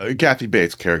Bates. Kathy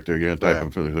Bates character,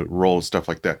 type of role and stuff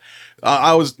like that.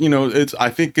 I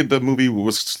think the movie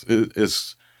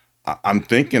is. I'm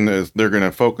thinking that they're going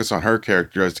to focus on her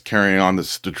character as carrying on the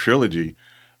trilogy,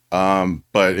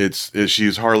 but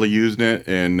she's hardly using it,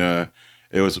 and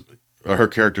her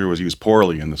character was used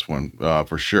poorly in this one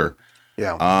for sure.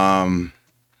 Yeah.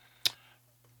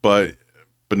 But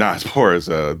not as poor as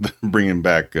bringing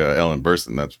back Ellen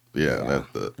Burstyn.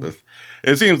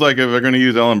 It seems like if they're going to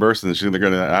use Ellen Burstyn, they're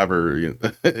going to have her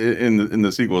in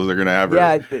the sequels. They're going to have her.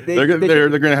 Yeah, they're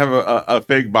going to have a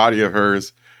fake body of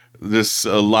hers. This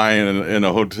lying in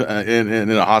a hotel in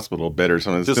a hospital bed or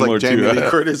something, just similar like Jamie Lee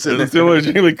Curtis, similar to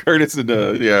Jamie Lee Curtis in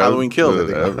Halloween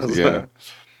Kills. Let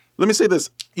me say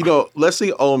this: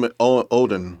 Leslie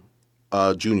Odom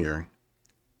Jr.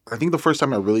 I think the first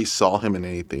time I really saw him in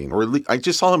anything, or I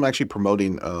just saw him actually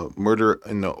promoting Murder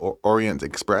in the Orient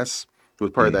Express. He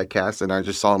was part of that cast, and I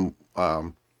just saw him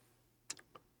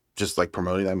just like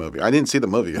promoting that movie. I didn't see the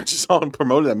movie. I just saw him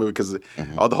promoting that movie because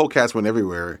the whole cast went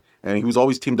everywhere. And he was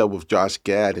always teamed up with Josh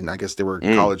Gad, and I guess they were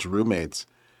college roommates.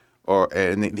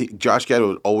 Josh Gad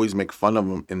would always make fun of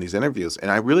him in these interviews,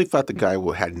 and I really thought the guy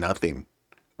had nothing,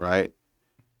 right?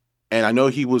 And I know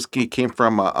he came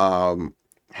from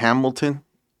Hamilton,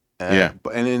 and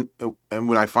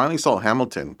when I finally saw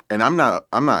Hamilton, and I'm not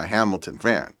a Hamilton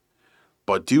fan,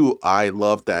 but I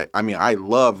love that. I mean, I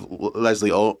love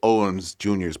Leslie Odom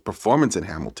Jr.'s performance in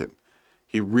Hamilton.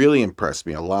 He really impressed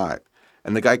me a lot.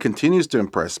 And the guy continues to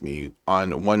impress me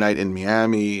on One Night in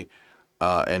Miami,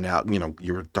 and now,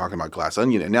 you were talking about Glass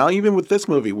Onion. And now even with this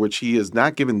movie, which he is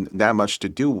not given that much to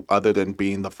do other than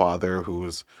being the father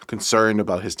who's concerned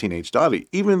about his teenage daughter.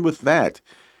 Even with that,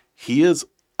 he is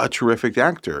a terrific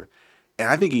actor. And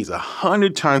I think he's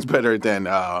 100 times better than,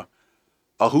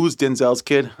 who's Denzel's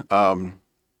kid?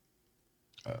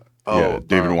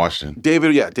 David Washington.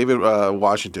 David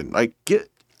Washington.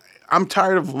 I'm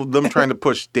tired of them trying to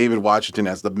push David Washington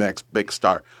as the next big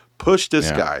star. Push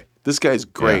this guy. This guy's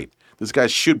great. Yeah. This guy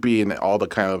should be in all the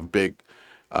kind of big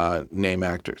name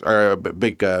actors or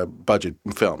big budget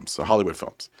films, Hollywood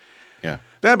films. Yeah.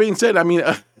 That being said, I mean,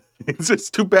 it's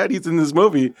just too bad he's in this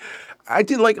movie. I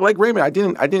did like Raymond. I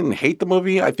didn't hate the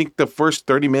movie. I think the first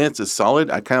 30 minutes is solid.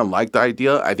 I kind of like the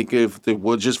idea. I think if they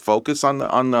would just focus on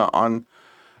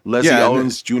Leslie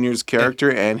Owens Jr.'s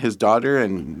character and his daughter,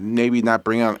 and maybe not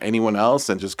bring on anyone else,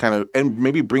 and just kind of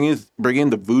maybe bring in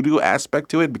the voodoo aspect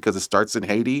to it because it starts in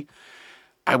Haiti,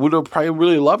 I would have probably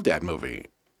really loved that movie.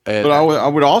 And, but I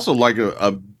would also like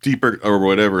a deeper or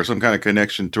whatever, some kind of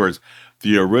connection towards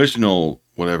the original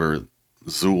whatever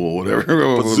Zool, whatever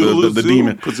the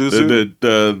demon,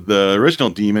 the original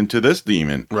demon to this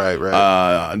demon, right.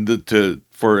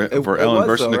 For Ellen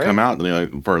Burstyn to come out,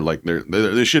 for like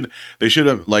they should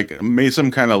have like made some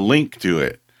kind of link to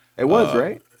it. It was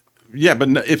right. Yeah, but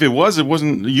if it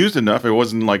wasn't used enough. It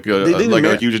wasn't like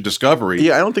a huge discovery.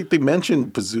 Yeah, I don't think they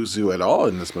mentioned Pazuzu at all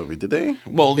in this movie, did they?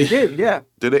 Well, they did. Yeah,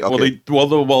 did they? Okay.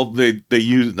 They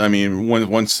used. I mean,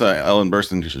 once Ellen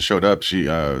Burstyn showed up, she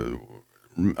Well,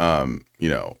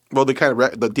 they kind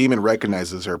of the demon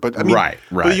recognizes her, but I mean, right.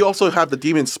 But you also have the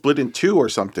demon split in two or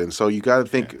something. So you got to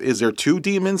think: is there two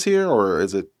demons here, or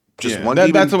is it just one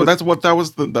demon? That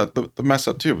was the mess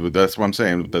up too. That's what I'm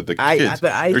saying. The kids.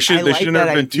 I shouldn't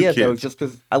have been two kids. Though, just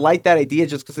because I like that idea,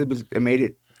 just because it made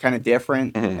it kind of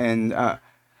different, and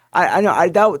I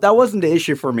know that wasn't the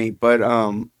issue for me, but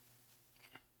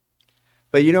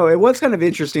it was kind of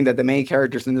interesting that the main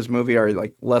characters in this movie are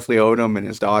like Leslie Odom and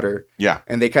his daughter. Yeah.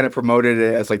 And they kind of promoted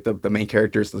it as like the main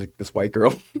character is like this white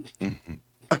girl.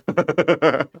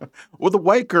 Well, the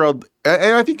white girl,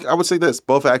 and I think I would say this: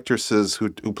 both actresses who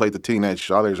played the teenage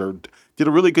daughters did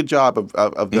a really good job of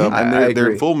them, and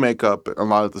they're in full makeup in a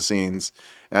lot of the scenes,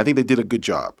 and I think they did a good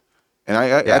job, and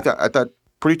I thought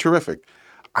pretty terrific.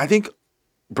 I think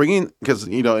because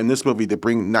in this movie they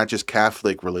bring not just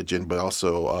Catholic religion but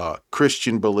also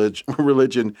Christian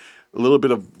religion. A little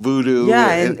bit of voodoo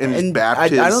and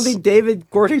Baptist. I don't think David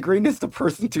Gordon Green is the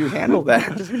person to handle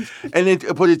that.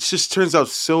 But it just turns out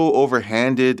so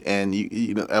overhanded. And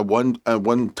at one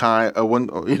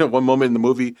moment in the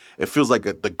movie, it feels like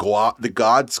the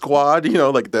God Squad.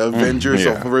 Like the Avengers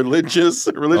of religion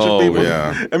people.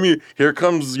 Yeah. I mean, here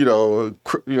comes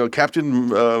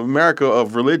Captain America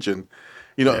of religion.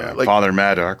 Like Father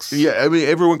Maddox. Yeah, I mean,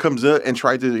 everyone comes in and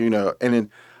tried to and then.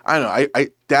 I don't know.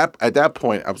 At that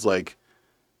point, I was like,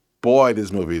 "Boy,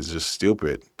 this movie is just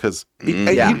stupid." Because you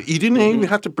didn't even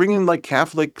have to bring in like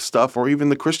Catholic stuff or even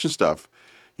the Christian stuff.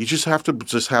 You just have to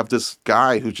have this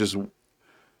guy who just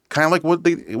kind of like what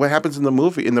happens in the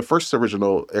movie in the first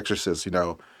original Exorcist.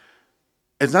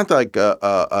 It's not like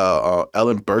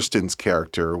Ellen Burstyn's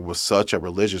character was such a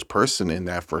religious person in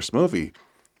that first movie.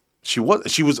 She was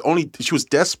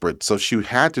desperate, so she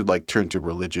had to like turn to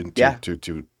religion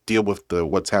to deal with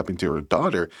what's happening to her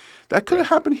daughter. That could have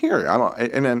happened here.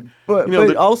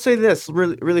 But I'll say this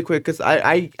really, really quick because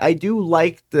I do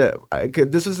like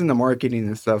this is in the marketing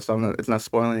and stuff, so it's not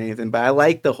spoiling anything. But I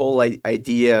like the whole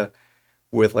idea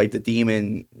with like the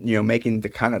demon, making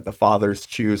the fathers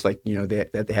choose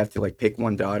that they have to like pick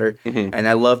one daughter, and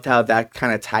I loved how that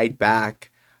kind of tied back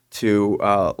to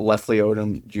Leslie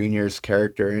Odom Jr.'s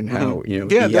character and how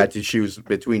he had to choose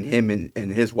between him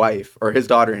and his wife, or his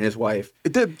daughter and his wife.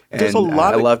 It did. There's a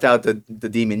lot. I loved how the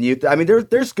demon.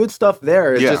 There's good stuff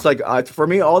there. It's just like for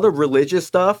me, all the religious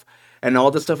stuff and all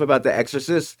the stuff about the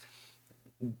Exorcist,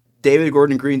 David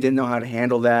Gordon Green didn't know how to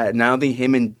handle that. And I don't think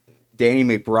him and Danny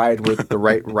McBride were the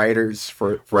right writers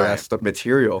for that stuff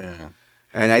material. Yeah.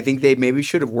 And I think they maybe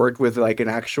should have worked with like an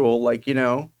actual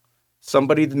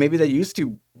somebody maybe that used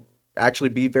to actually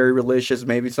be very religious,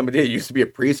 maybe somebody that used to be a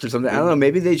priest or something. I don't know.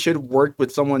 Maybe they should have worked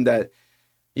with someone that,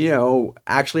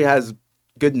 actually has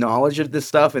good knowledge of this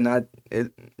stuff and not a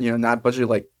bunch of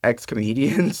like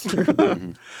ex-comedians.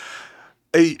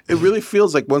 It really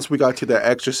feels like once we got to the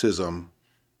exorcism,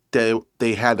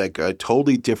 they had like a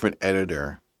totally different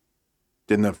editor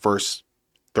than the first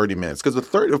 30 minutes. Because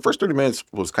the first 30 minutes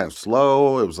was kind of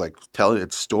slow. It was like telling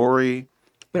its story.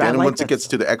 But and once it gets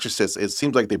to The Exorcist, it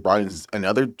seems like they brought in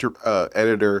another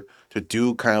editor to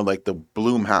do kind of like the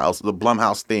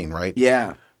Blumhouse thing, right?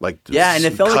 Yeah. And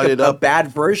it felt like a bad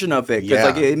version of it.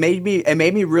 Because it made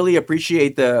me really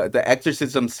appreciate the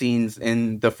exorcism scenes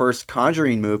in the first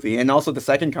Conjuring movie and also the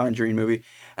second Conjuring movie.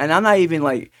 And I'm not even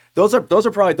like those are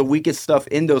probably the weakest stuff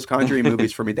in those Conjuring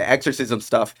movies for me, the exorcism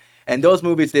stuff. And those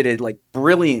movies did it like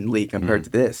brilliantly compared to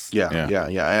this. I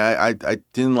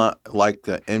didn't like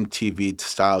the MTV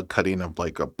style cutting of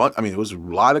like a bunch. I mean, it was a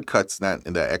lot of cuts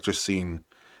in the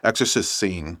Exorcist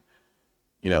scene.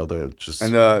 The just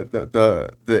and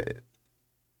the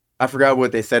I forgot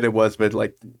what they said it was, but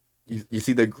like you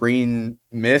see the green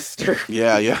mist.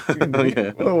 Yeah.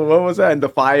 What was that? And the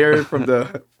fire from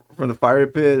the from the fire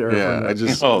pit or Yeah, from I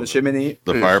just the chimney?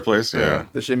 The fireplace, yeah.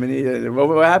 The chimney.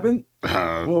 What happened?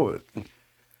 What,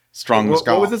 Strong what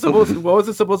mescal. was it supposed? What was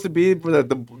it supposed to be for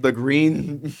the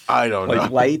green I don't know.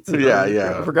 light?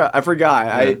 Yeah. I forgot.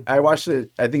 Yeah. I watched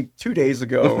it. I think 2 days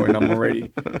ago, and I'm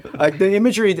already like the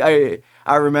imagery.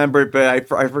 I remembered, but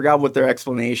I forgot what their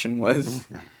explanation was.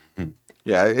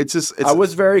 Yeah, it's I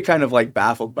was very kind of like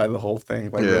baffled by the whole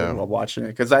thing, like Yeah. while watching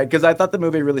it, because I thought the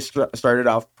movie really started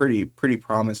off pretty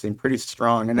promising, pretty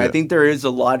strong, and I Yeah. think there is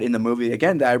a lot in the movie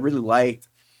again that I really liked.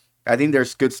 I think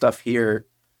there's good stuff here.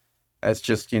 It's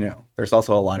just there's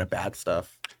also a lot of bad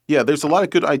stuff. Yeah, there's a lot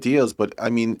of good ideas, but I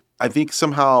mean, I think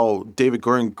somehow David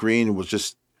Gordon Green was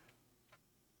just,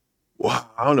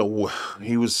 I don't know,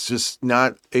 he was just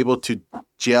not able to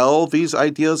gel these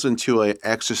ideas into an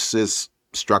Exorcist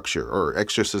structure or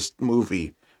Exorcist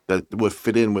movie that would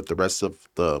fit in with the rest of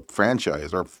the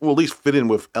franchise, or well, at least fit in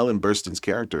with Ellen Burstyn's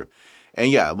character.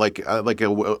 And yeah, like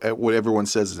what everyone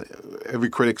says, every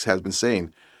critic has been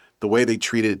saying, the way they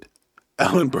treated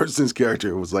Ellen Burstyn's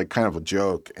character was like kind of a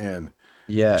joke, and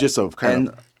Yeah, just a kind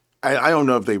of. I don't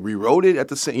know if they rewrote it at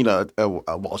the same,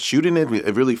 while shooting it.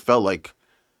 It really felt like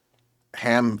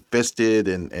ham-fisted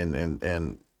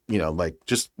and like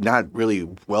just not really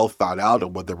well thought out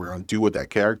of what they were going to do with that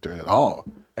character at all.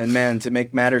 And man, to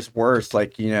make matters worse,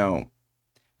 like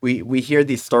we hear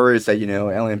these stories that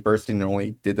Ellen Burstyn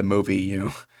only did the movie,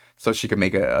 so she could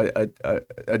make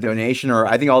a donation, or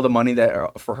I think all the money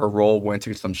that for her role went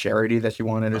to some charity that she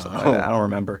wanted or something like that. I don't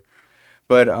remember,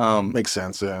 but Makes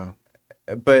sense, yeah.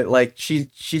 But like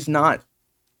she's not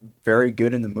very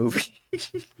good in the movie.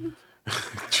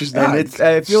 She's not. And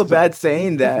I feel bad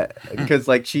saying that because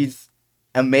like she's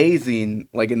amazing,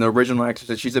 like in the original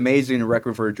Exorcist, she's amazing in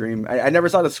Requiem for a Dream. I never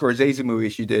saw the Scorsese movie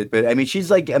she did, but I mean she's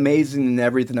like amazing in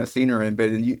everything I've seen her in.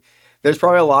 But there's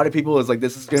probably a lot of people who's like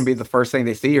this is going to be the first thing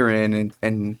they see her in,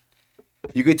 and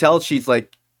you could tell she's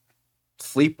like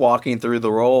sleepwalking through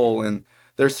the role. And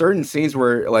there's certain scenes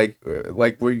where like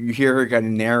where you hear her kind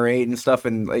of narrate and stuff,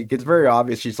 and like it's very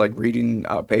obvious she's like reading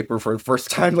paper for the first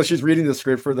time, like she's reading the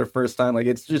script for the first time. Like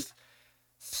it's just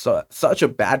such a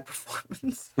bad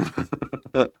performance.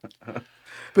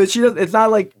 But she does. It's not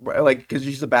like because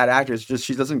she's a bad actress. Just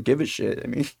she doesn't give a shit. I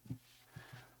mean.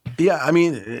 Yeah, I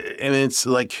mean, and it's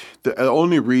like the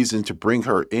only reason to bring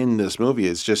her in this movie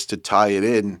is just to tie it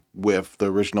in with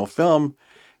the original film,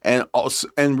 and also,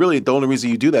 and really the only reason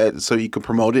you do that is so you can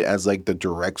promote it as like the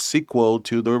direct sequel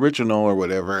to the original or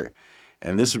whatever.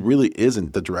 And this really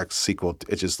isn't the direct sequel.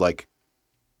 It's just like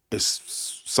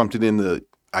it's something in the,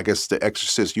 I guess, the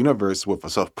Exorcist universe with a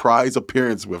surprise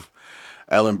appearance with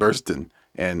Ellen Burstyn,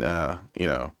 and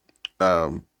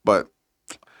but.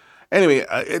 Anyway,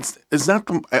 it's not.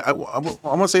 I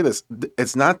want to say this.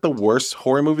 It's not the worst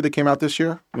horror movie that came out this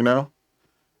year,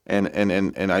 and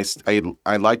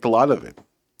I liked a lot of it.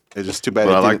 It's just too bad.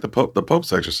 But I like the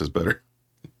Pope's Exorcist better.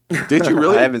 Did you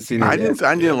really? I haven't seen it.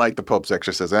 I didn't like the Pope's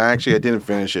Exorcist. I didn't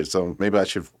finish it, so maybe I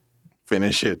should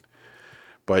finish it.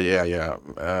 But yeah.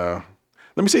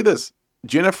 Let me say this: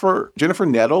 Jennifer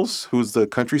Nettles, who's the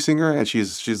country singer, and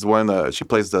she's one. She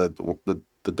plays the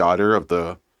daughter of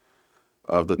the.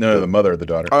 The mother of the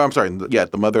daughter. Oh, I'm sorry. Yeah,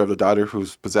 the mother of the daughter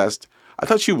who's possessed. I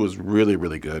thought she was really,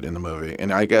 really good in the movie,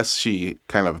 and I guess she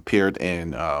kind of appeared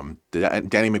in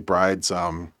Danny McBride's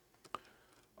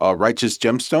Righteous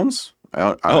Gemstones.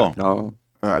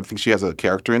 I think she has a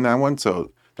character in that one,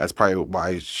 so that's probably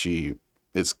why she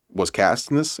was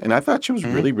cast in this. And I thought she was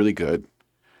really, really good.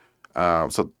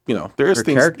 So there's Her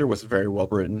things. character was very well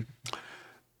written.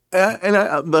 And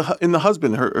the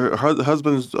husband, her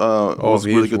husband's was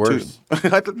really good worse. too.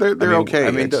 I thought they're okay.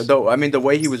 I mean, the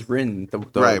way he was written,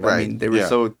 Right. I mean, they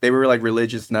were like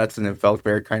religious nuts, and it felt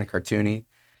very kind of cartoony.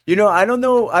 I don't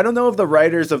know if the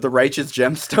writers of the Righteous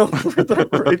Gemstone were the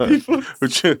right people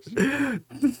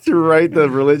to write the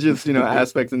religious,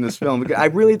 aspects in this film. I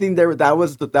really think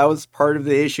that was part of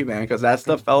the issue, man, because that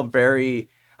stuff felt very.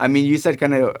 I mean, you said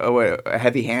kind of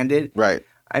heavy-handed, right.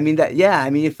 I mean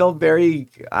it felt very.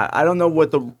 I don't know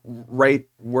what the right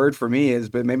word for me is,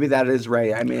 but maybe that is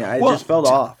right. I mean, just felt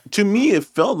off. To me, it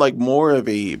felt like more of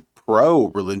a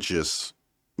pro-religious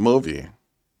movie.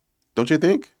 Don't you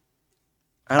think?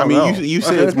 I mean, you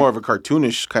say it's more of a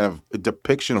cartoonish kind of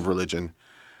depiction of religion.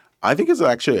 I think it's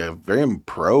actually a very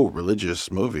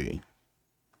pro-religious movie.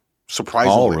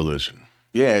 Surprisingly, All religion.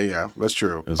 Yeah, that's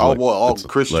true. It's all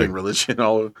Christian religion.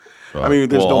 I mean,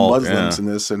 there's no Muslims in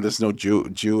this, and there's no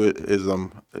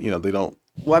Jewism. They don't.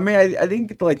 Well, I mean, I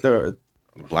think like the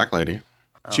Black lady.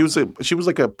 She was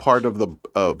like a part of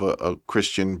a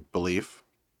Christian belief.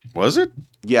 Was it?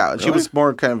 Yeah, Really? she was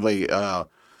more kind of like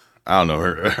I don't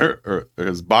know,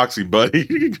 his boxing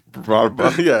buddy brought him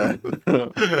up. Yeah.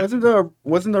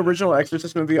 Wasn't the original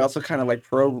Exorcist movie also kind of like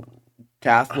pro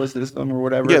Catholicism or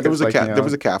whatever? Yeah, there 'Cause, was like, there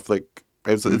was a Catholic.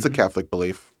 It's a Mhm. Catholic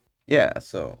belief. yeah.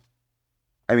 So,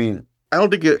 I mean, I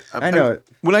don't think it. I know it.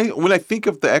 When I think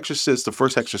of the Exorcist, the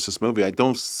first Exorcist movie, I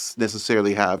don't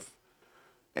necessarily have.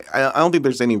 I don't think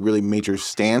there's any really major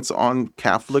stance on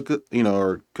Catholic,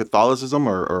 or Catholicism,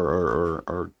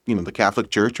 or the Catholic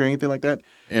Church or anything like that.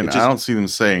 And It I just, don't see them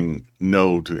saying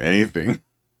no to anything.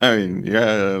 I mean,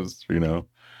 yes,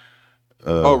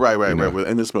 oh, right, you know.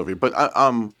 in this movie, but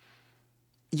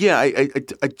yeah, I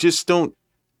just don't.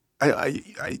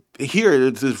 Here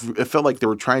it felt like they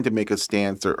were trying to make a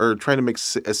stance or trying to make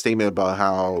a statement about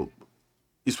how,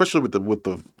 especially with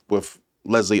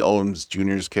Leslie Owens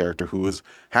Jr.'s character, who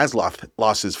has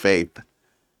lost his faith,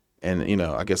 and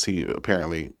I guess he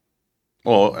apparently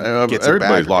Well, gets it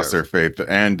everybody's back, I lost guess. their faith.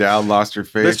 And Dad lost her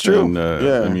faith. That's true. And,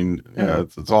 Yeah. I mean, Yeah.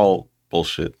 it's all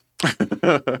bullshit.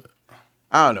 I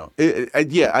don't know.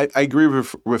 I agree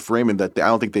with Raymond that I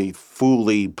don't think they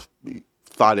fully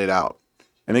thought it out,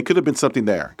 and it could have been something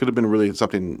there. Could have been really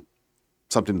something.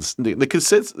 They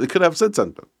could have said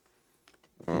something.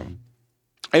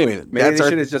 Anyway, Maybe they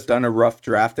should have just done a rough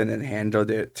draft and then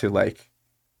handed it to like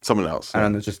someone else. I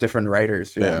don't know, just different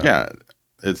writers. Yeah. Yeah.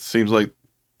 It seems like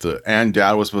and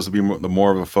Dad was supposed to be the more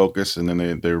of a focus, and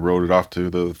then they wrote it off to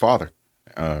the father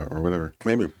or whatever.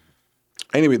 Maybe.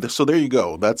 Anyway, so there you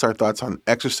go. That's our thoughts on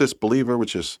Exorcist Believer,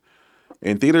 which is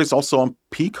in theaters, also on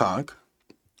Peacock,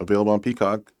 available on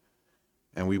Peacock,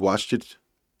 and we watched it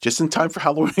just in time for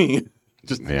Halloween.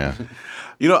 Yeah.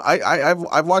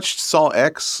 I've watched Saw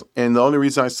X, and the only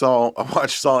reason I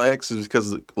watched Saw X is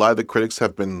because a lot of the critics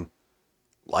have been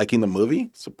liking the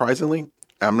movie. Surprisingly,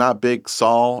 I'm not a big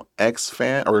Saw X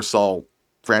fan or Saw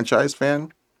franchise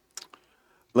fan.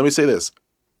 Let me say this,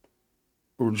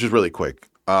 just really quick.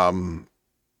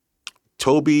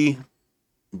 Tobin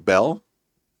Bell,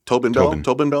 who's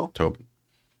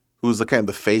the kind of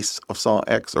the face of Saw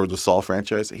X or the Saw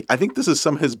franchise. I think this is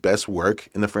some of his best work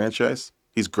in the franchise.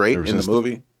 He's great in the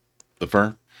movie. The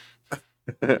Fur.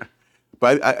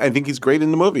 But I think he's great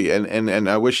in the movie, and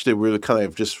I wish they really kind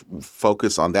of just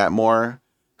focus on that more,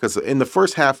 because in the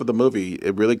first half of the movie,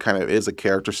 it really kind of is a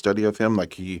character study of him.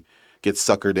 Like he gets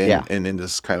suckered in and in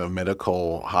this kind of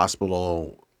medical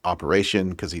hospital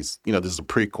operation because he's this is a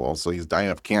prequel, so he's dying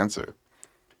of cancer.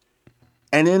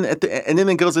 And then then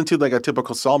it goes into like a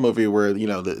typical Saw movie where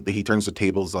he turns the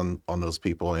tables on those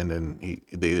people, and then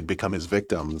they become his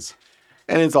victims.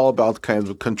 And it's all about kind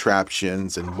of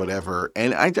contraptions and whatever.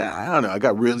 And I don't know. I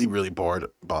got really, really bored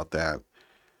about that.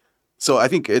 So I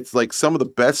think it's like some of the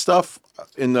best stuff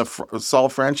in the Saw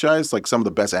franchise, like some of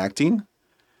the best acting,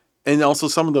 and also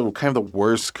some of the kind of the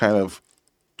worst kind of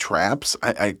traps.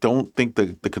 I don't think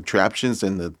the contraptions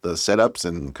and the setups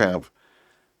and kind of,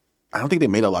 I don't think they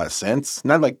made a lot of sense.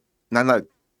 Not like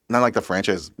the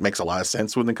franchise makes a lot of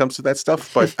sense when it comes to that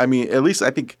stuff. But I mean, at least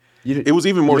I think it was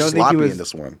even more sloppy in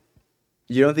this one.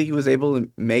 You don't think he was able to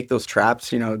make those traps,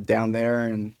 down there,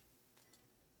 and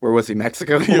where was he?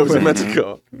 Mexico? He was in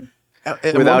Mexico.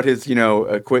 Without his,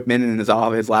 equipment in his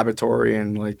laboratory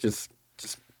and like just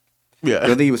yeah. You don't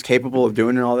think he was capable of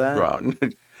doing all that?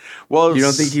 Well, you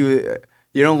don't think you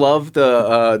don't love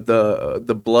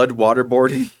the blood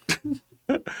waterboarding?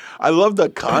 I love the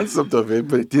concept of it,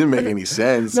 but it didn't make any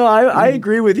sense. No, I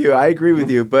agree with you.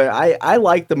 But I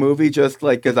like the movie just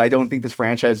like because I don't think this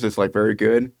franchise is like very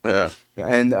good. Yeah.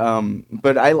 And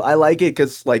but I like it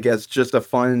because like it's just a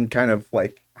fun kind of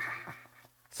like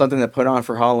something to put on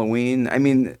for Halloween. I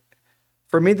mean,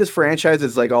 for me, this franchise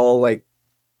is like all like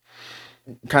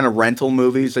kind of rental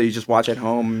movies that you just watch at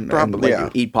home and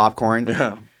like, eat popcorn.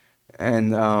 Yeah.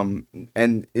 And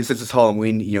since it's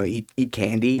Halloween, eat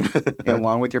candy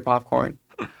along with your popcorn.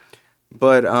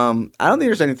 But I don't think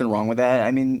there's anything wrong with that.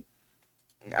 I mean,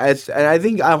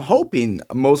 I'm hoping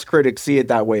most critics see it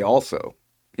that way also.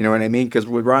 You know what I mean? Because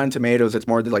with Rotten Tomatoes, it's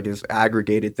more like this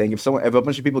aggregated thing. If a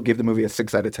bunch of people give the movie a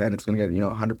 6 out of 10, it's going to get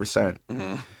 100%.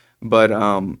 Mm-hmm. But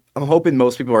I'm hoping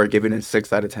most people are giving it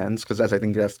 6 out of 10s because I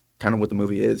think that's kind of what the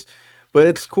movie is. But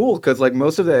it's cool because like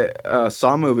most of the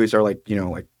Saw movies are like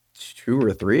like 2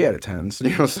 or 3 out of 10s. You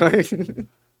know what I'm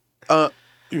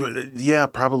saying? Yeah,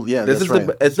 probably. Yeah, this is right.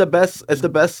 It's the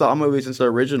best Saw movie since the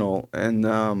original, and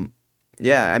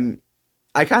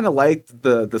I kind of liked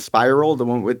the Spiral, the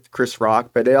one with Chris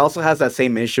Rock, but it also has that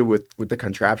same issue with the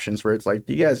contraptions where it's like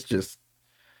you guys just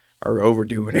are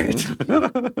overdoing it.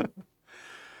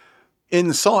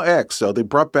 In Saw X, though, they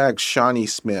brought back Shawnee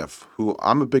Smith, who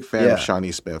I'm a big fan Yeah. of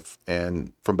Shawnee Smith,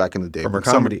 and from back in the day. From her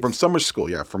comedies. From Summer School,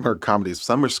 yeah, from her comedies.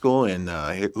 Summer School and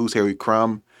Who's Harry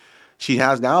Crumb. She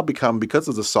has now become, because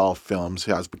of the Saw films,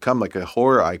 she has become like a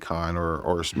horror icon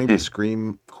or maybe a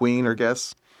scream queen, I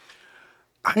guess.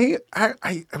 I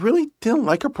really didn't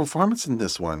like her performance in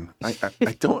this one.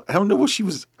 I don't know what she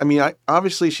was. I mean,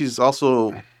 obviously she's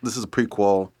also, this is a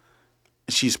prequel.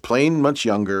 She's playing much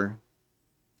younger.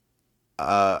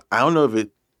 I don't know if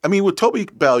it. I mean, with Toby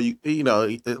Bell, you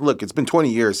know, look, it's been 20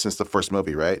 years since the first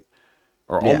movie, right?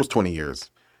 Or almost 20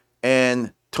 years,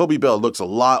 and Toby Bell looks a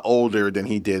lot older than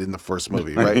he did in the first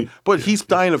movie, right? But he's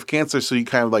dying of cancer, so you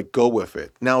kind of like go with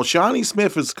it. Now, Shawnee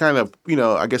Smith is kind of, you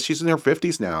know, I guess she's in her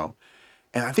 50s now,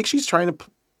 and I think she's trying to,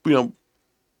 you know,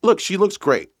 look, she looks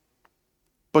great,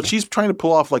 but she's trying to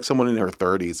pull off like someone in her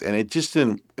 30s, and it just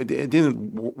didn't. It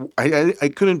didn't.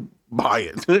 I couldn't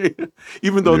buy it,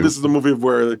 even though this is a movie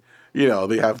where, you know,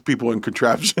 they have people in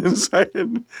contraptions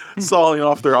and sawing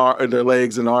off their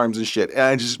legs and arms and shit. And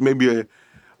I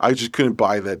just couldn't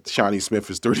buy that Shawnee Smith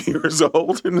is 30 years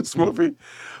old in this movie.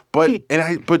 But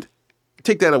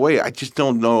take that away, I just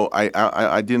don't know.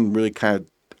 I didn't really I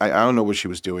don't know what she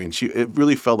was doing. It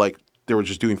really felt like they were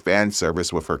just doing fan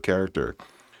service with her character.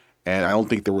 And I don't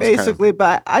think there was basically,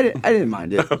 but I didn't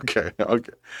mind it. Okay.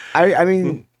 I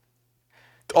mean,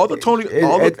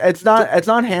 it's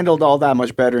not handled all that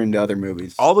much better in the other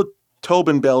movies. All the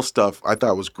Tobin Bell stuff I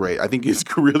thought was great. I think he's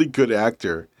a really good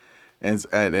actor, and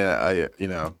I, you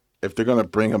know, if they're gonna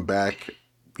bring him back,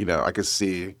 you know, I could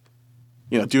see,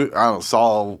 you know, I don't know,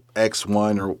 Saw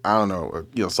X1 or I don't know, or,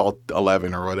 you know, Saw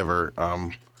 11 or whatever,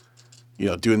 you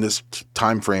know, doing this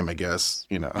time frame, I guess,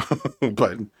 you know,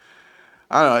 but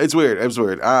I don't know, it's weird. It was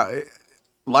weird.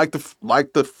 Like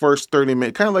the first 30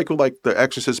 minutes, kind of like the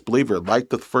Exorcist Believer, like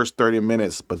the first 30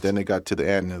 minutes, but then it got to the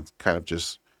end and it kind of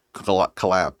just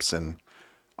collapsed. And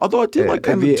although I did like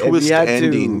kind of the twist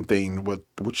ending thing,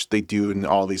 which they do in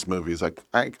all these movies, like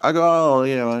I go, oh,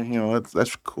 you know,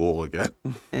 that's cool again.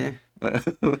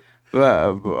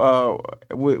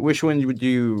 Which one would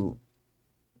you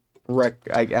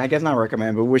I guess not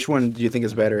recommend, but which one do you think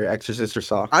is better, Exorcist or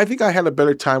Saw? I think I had a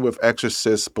better time with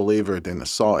Exorcist Believer than the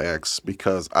Saw X,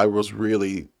 because I was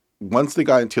really, once they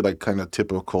got into like kind of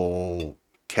typical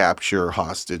capture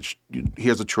hostage,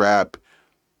 here's a trap,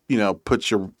 you know,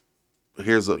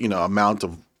 here's a, you know, amount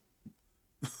of,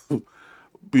 you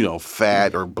know,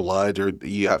 fat or blood, or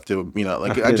you have to, you know,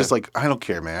 like, I just like, I don't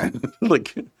care, man.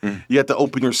 Like, you have to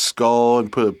open your skull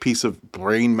and put a piece of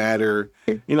brain matter,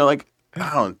 you know, like,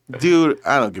 I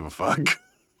don't give a fuck.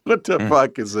 What the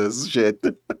fuck is this shit?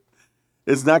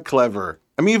 It's not clever.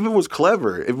 I mean, if it was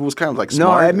clever, if it was kind of like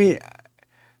smart. No, I mean,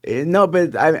 no,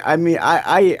 but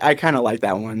I kind of like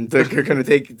that one. They're gonna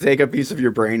take a piece of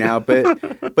your brain out, but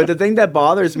the thing that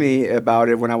bothers me about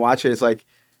it when I watch it is like,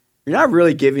 you're not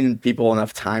really giving people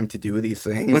enough time to do these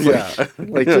things.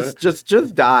 Like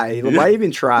just die. Why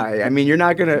even try? I mean, you're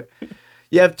not gonna.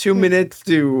 You have 2 minutes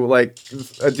to like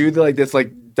do this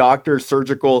like doctor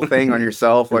surgical thing on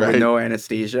yourself, like with no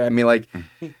anesthesia. I mean, like,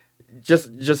 just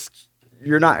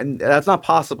you're not. That's not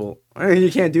possible. I mean, you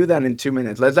can't do that in 2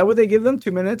 minutes. Is that what they give them? 2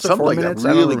 minutes or something 4 like minutes?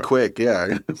 That, really quick.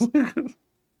 Yeah.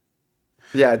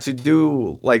 Yeah, to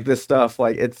do like this stuff,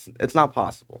 like it's not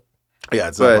possible. Yeah,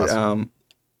 it's not possible.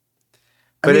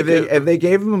 But if they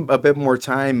gave him a bit more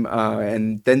time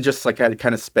and then just like had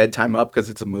kind of sped time up because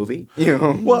it's a movie, you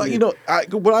know. Well, you know,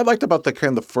 what I liked about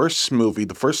the first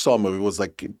Saw movie was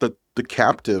like the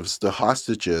captives, the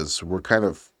hostages were kind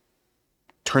of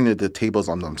turning the tables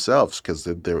on themselves, because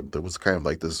there was kind of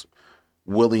like this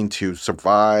willing to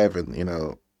survive, and you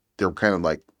know, they're kind of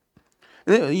like,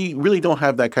 you really don't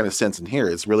have that kind of sense in here.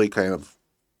 It's really kind of,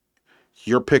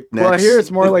 you're picked next. Well, here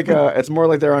it's more like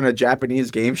they're on a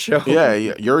Japanese game show. Yeah,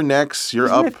 you're next.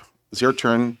 You're up. It's your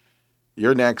turn.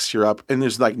 You're next. You're up. And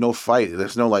there's like no fight.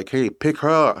 There's no like, hey, pick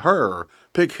her,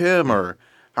 pick him, or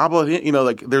how about him? You know,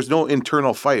 like there's no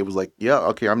internal fight. It was like, yeah,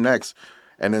 okay, I'm next.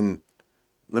 And then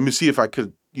let me see if I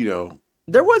could, you know,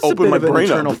 there was open a bit my of an brain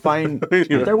internal up. fight.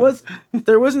 There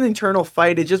was an internal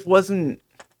fight. It just wasn't.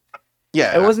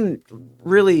 Yeah, it wasn't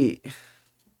really.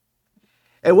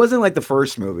 It wasn't like the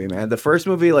first movie, man. The first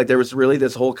movie, like there was really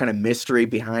this whole kind of mystery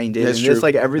behind it. That's and true. Just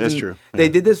like everything. That's true. They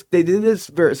did this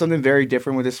something very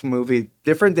different with this movie,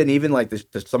 different than even like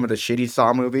some of the shitty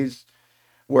Saw movies,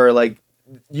 where like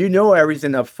you know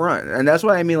everything up front, and that's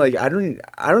why I mean, like I don't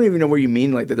even know what you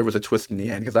mean, like that there was a twist in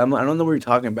the end, because I don't know what you're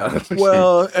talking about.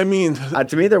 Well, I mean,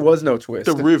 to me there was no twist.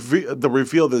 The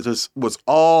reveal that this was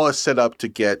all set up to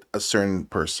get a certain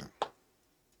person,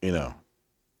 you know.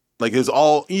 Like it's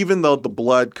all, even though the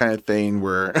blood kind of thing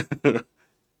where the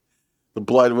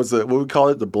blood was what we call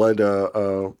it, the blood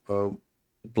Bloodbath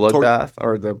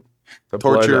or the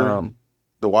torture, blood,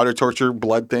 the water torture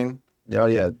blood thing. oh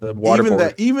yeah, the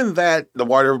waterboard. Even that the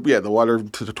water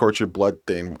to torture blood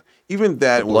thing. Even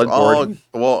that The was all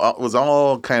bloodboard. was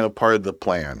all kind of part of the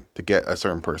plan to get a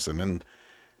certain person. And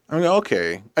I mean,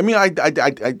 okay. I mean, I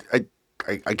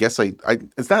guess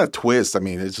it's not a twist. I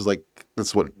mean, it's just like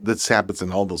this happens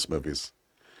in all those movies.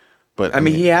 But I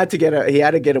mean, he had to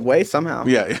get away somehow.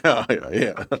 yeah.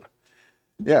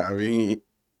 Yeah, I mean,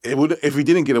 it would, if he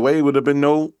didn't get away, it would have been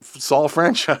no Saw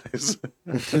franchise.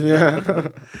 Yeah. It's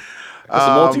a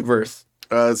multiverse.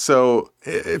 So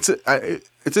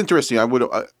it's interesting. I would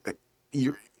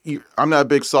I'm not a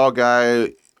big Saw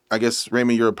guy. I guess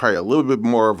Raymond, you're probably a little bit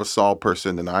more of a Saw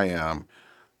person than I am.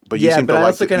 But you seem but to I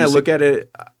like also kind of look at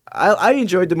it. I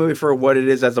enjoyed the movie for what it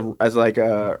is as like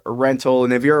a rental,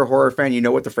 and if you're a horror fan, you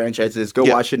know what the franchise is. Go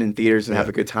watch it in theaters and have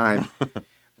a good time.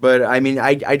 But I mean,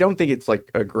 I don't think it's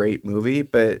like a great movie,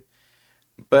 but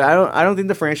I don't think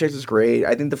the franchise is great.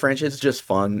 I think the franchise is just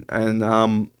fun,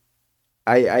 and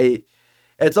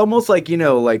it's almost like,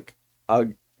 like a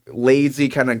lazy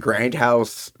kind of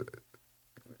Grindhouse,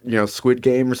 Squid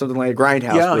Game or something like a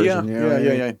Grindhouse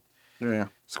version. Yeah.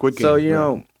 Squid Game.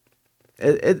 So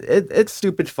it's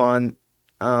stupid fun.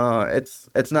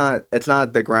 It's not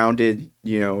the grounded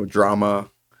drama,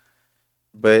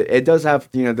 but it does have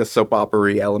the soap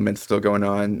opera elements still going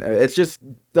on. It's just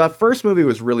the first movie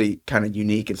was really kind of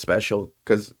unique and special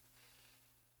because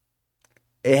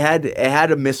it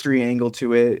had a mystery angle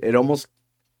to it. It almost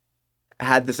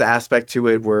had this aspect to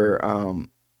it where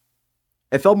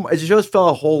it just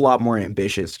felt a whole lot more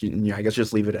ambitious. I guess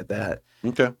just leave it at that.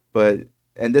 Okay.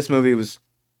 And this movie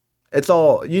it's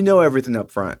all, everything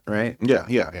up front, right? Yeah.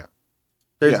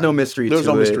 There's no mystery to it. There's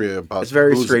no mystery about it's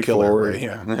very who's the killer,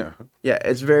 straightforward. right? Yeah,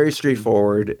 it's very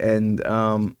straightforward. And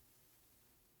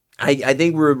I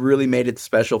think we really made it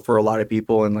special for a lot of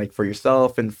people, and like for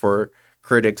yourself and for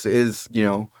critics is,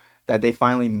 that they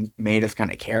finally made us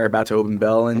kind of care about Tobin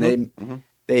Bell, and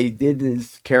they did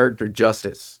his character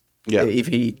justice. Yeah. If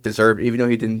he deserved, even though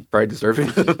he didn't probably deserve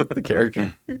it, the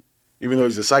character. Even though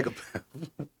he's a psychopath.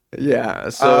 Yeah.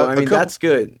 So, I mean, that's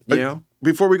good,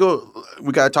 Before we go,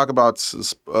 we got to talk about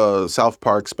South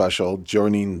Park special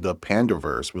joining the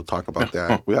Panderverse. We'll talk about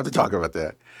that. We have to talk about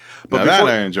that. But that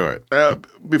I enjoy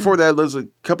it. Before that, there's a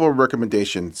couple of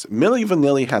recommendations. Milli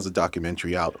Vanilli has a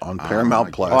documentary out on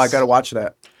Paramount Plus. Oh, I got to watch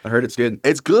that. I heard it's good.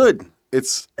 It's good.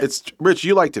 It's Rich,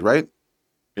 you liked it, right?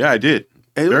 Yeah, I did.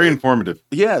 Very informative.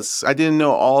 Yes, I didn't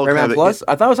know all. Paramount Plus?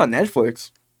 I thought it was on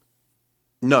Netflix.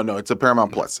 No, it's a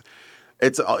Paramount Plus.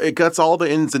 It gets all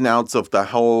the ins and outs of the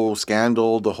whole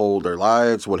scandal, their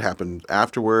lives, what happened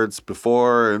afterwards,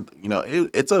 before.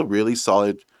 It's a really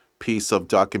solid piece of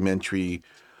documentary,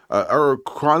 or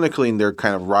chronicling their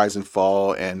kind of rise and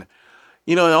fall, and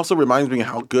it also reminds me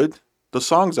how good the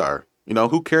songs are.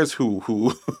 Who cares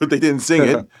who they didn't sing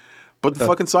it, but the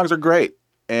fucking songs are great,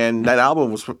 and that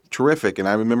album was terrific, and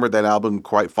I remember that album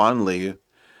quite fondly.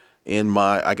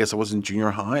 I guess I was in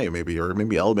junior high, maybe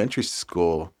elementary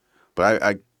school. But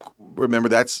I remember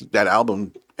that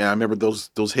album, and I remember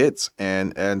those hits,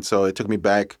 and so it took me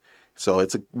back. So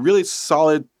it's a really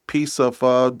solid piece of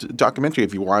documentary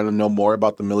if you want to know more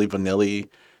about the Milli Vanilli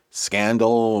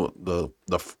scandal.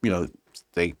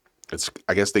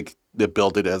 I guess they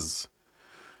built it as,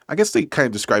 I guess they kind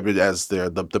of described it as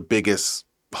the biggest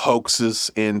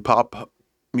hoaxes in pop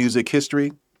music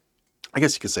history. I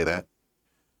guess you could say that.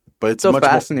 But it's so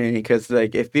fascinating because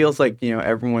it feels like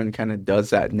everyone kind of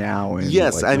does that now. And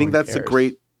yes, I think that's cares. a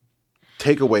great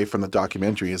takeaway from the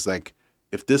documentary. Is like,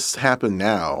 if this happened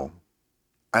now,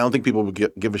 I don't think people would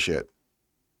give a shit.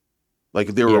 Like,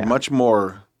 they were much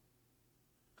more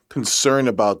concerned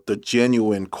about the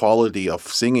genuine quality of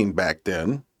singing back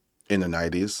then in the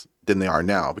 90s than they are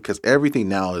now, because everything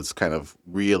now is kind of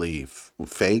really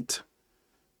faked.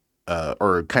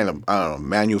 Or kind of, I don't know,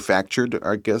 manufactured,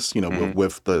 I guess,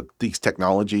 with these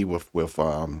technology, with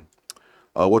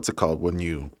what's it called when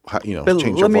you change your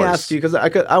voice. Let me ask you, because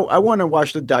I want to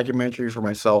watch the documentary for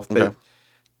myself. But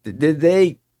did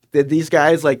these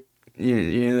guys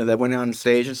that went on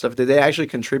stage and stuff? Did they actually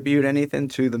contribute anything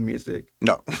to the music?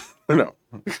 No. I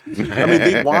mean,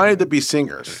 they wanted to be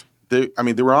singers. They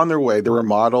were on their way. They were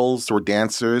models. They were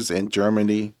dancers in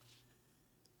Germany.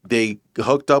 They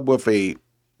hooked up with a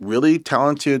really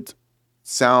talented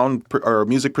sound or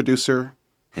music producer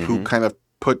who kind of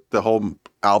put the whole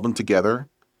album together,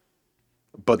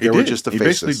 but they were just the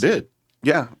faces. He basically did.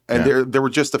 Yeah, and they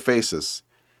were just the faces.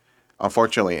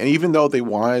 unfortunately. And even though they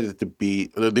wanted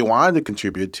to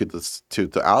contribute to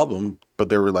the album, but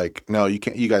they were like, no, you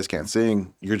guys can't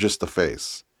sing. You're just the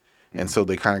face. And so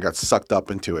they kind of got sucked up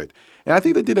into it. And I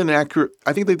think they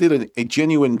did a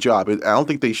genuine job. I don't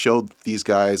think they showed these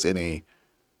guys in a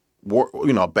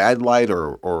bad light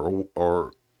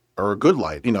or a good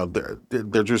light.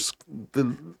 They're just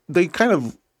they kind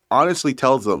of honestly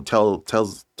tells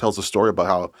a story about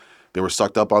how they were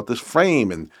sucked up on this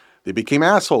fame and they became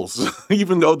assholes,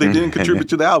 even though they didn't contribute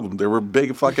to the album. They were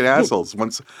big fucking assholes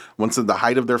once at the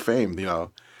height of their fame,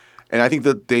 And I think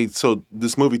that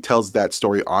this movie tells that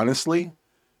story honestly.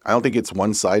 I don't think it's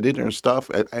one-sided or stuff.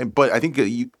 But I think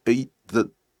the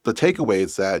takeaway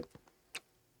is that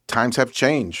times have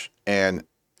changed, and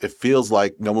it feels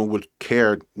like no one would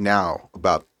care now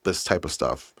about this type of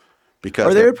stuff.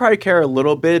 Or they would probably care a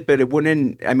little bit, but it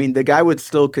wouldn't. I mean, the guy would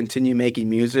still continue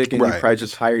making music, and he'd probably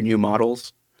just hire new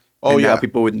models. Oh, and yeah. Now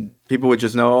people would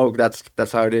just know, oh, that's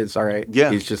how it is. All right.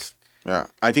 Yeah. He's just. Yeah.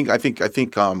 I think.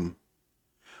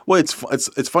 Well, it's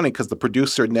funny because the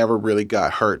producer never really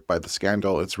got hurt by the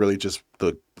scandal. It's really just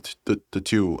the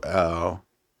two,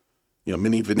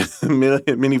 Milli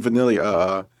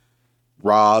Vanilli,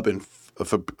 Rob and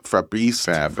Fabrice.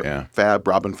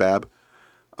 Rob and Fab.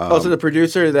 So the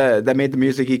producer that made the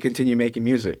music, he continued making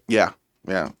music. Yeah,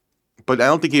 yeah. But I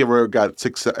don't think he ever got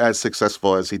as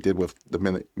successful as he did with the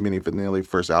Milli Vanilli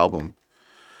first album.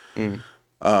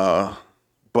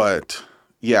 But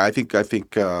yeah, I think.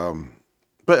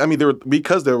 But I mean,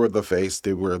 because they were the face,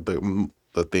 they were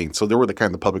the thing. So they were the kind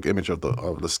of the public image of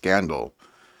the scandal.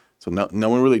 So no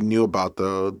one really knew about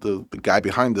the guy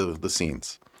behind the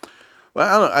scenes. Well,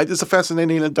 I don't know. It's a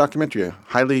fascinating documentary. I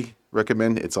highly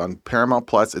recommend. It's on Paramount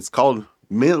Plus. It's called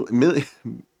Milli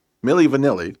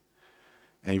Vanilli.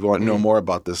 And if you want to know more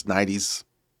about this 90s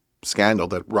scandal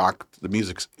that rocked the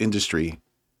music industry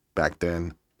back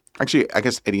then. Actually, I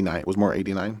guess 89. It was more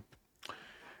 89.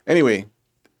 Anyway,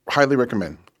 highly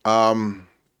recommend.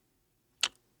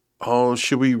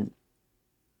 Should we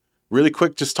really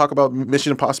quick just talk about Mission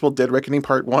Impossible Dead Reckoning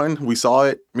Part 1? We saw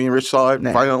it. Me and Rich saw it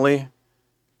finally.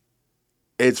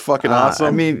 It's fucking awesome. I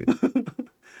mean,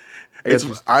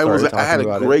 I had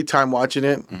a great time watching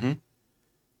it. Mm-hmm.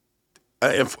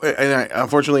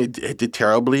 Unfortunately, it did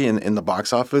terribly in the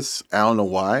box office. I don't know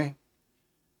why.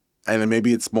 And then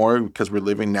maybe it's more because we're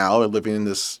living in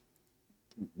this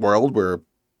world where,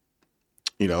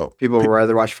 people would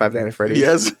rather watch Five Nights at Freddy's.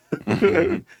 Yes.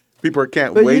 People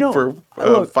can't wait for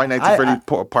Five Nights at Freddy's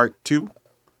Part 2.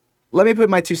 Let me put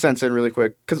my 2 cents in really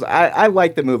quick because I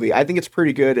like the movie. I think it's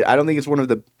pretty good. I don't think it's one of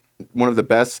the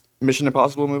best Mission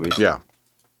Impossible movies. Yeah.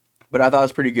 But I thought it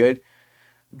was pretty good.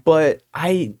 But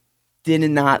I did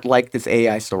not like this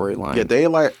AI storyline. Yeah,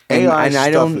 the AI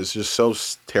stuff is just so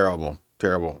terrible.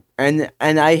 Terrible. And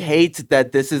I hate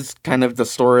that this is kind of the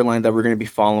storyline that we're going to be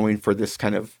following for this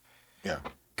kind of... Yeah.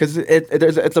 Because it's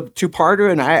a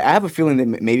 2-parter, and I have a feeling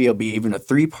that maybe it'll be even a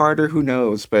 3-parter. Who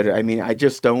knows? But I mean, I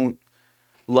just don't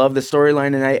love the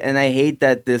storyline, and I hate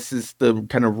that this is the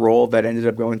kind of role that ended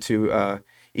up going to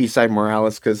Eastside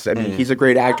Morales. Because I mean, he's a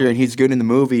great actor and he's good in the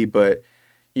movie, but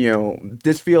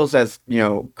this feels as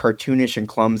cartoonish and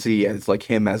clumsy as like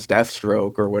him as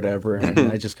Deathstroke or whatever.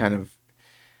 And I just kind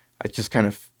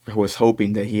of was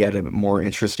hoping that he had a more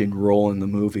interesting role in the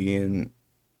movie, and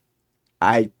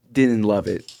I didn't love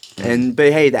it.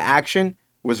 But hey, the action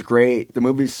was great. The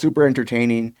movie's super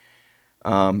entertaining,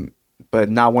 but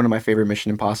not one of my favorite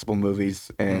Mission Impossible movies.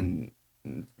 And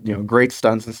great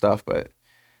stunts and stuff, but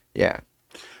yeah.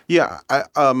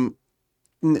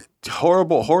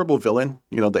 Horrible villain.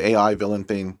 The AI villain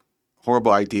thing.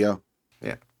 Horrible idea.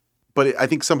 Yeah, but I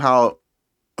think somehow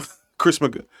Chris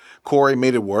McCoy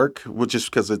made it work, which is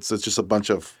because it's just a bunch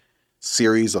of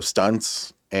series of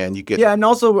stunts. And you get and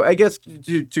also I guess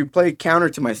to play counter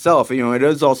to myself, it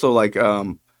is also like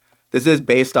this is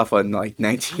based off on like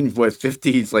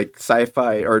 1950s like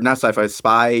sci-fi or not sci-fi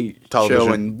spy television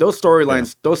show, and those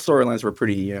storylines were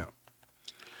pretty Yeah,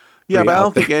 but I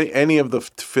don't think any of the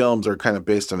films are kind of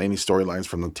based on any storylines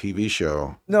from the TV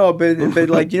show. No, but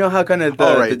like how kind of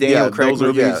the Daniel Craig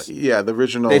movies, the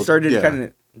original. They started kind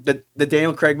of the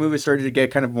Daniel Craig movies started to get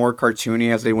kind of more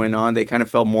cartoony as they went on. They kind of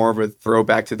felt more of a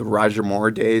throwback to the Roger Moore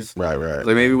days. Right.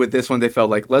 Like maybe with this one, they felt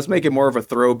like let's make it more of a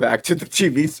throwback to the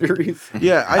TV series.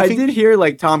 Yeah, I did hear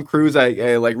like Tom Cruise, like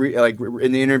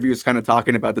in the interviews, kind of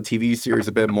talking about the TV series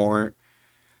a bit more.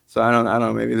 So I don't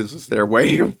know. Maybe this is their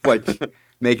way of like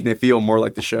making it feel more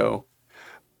like the show.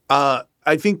 I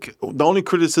think the only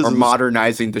criticism or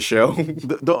modernizing the show.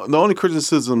 the only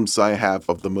criticisms I have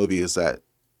of the movie is that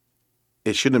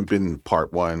it shouldn't have been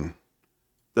part 1.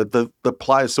 the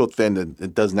plot is so thin that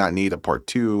it does not need a part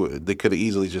two. They could have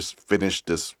easily just finished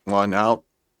this one out.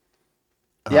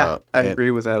 Yeah, I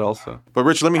agree with that also. But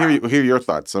Rich, let me hear your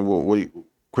thoughts. And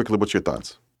quickly, what's your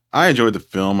thoughts? I enjoyed the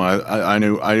film. I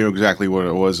knew exactly what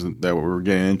it was that we were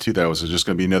getting into. That was just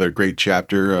going to be another great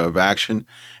chapter of action,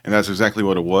 and that's exactly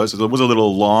what it was. It was a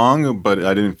little long, but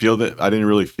I didn't feel that. I didn't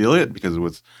really feel it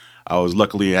because I was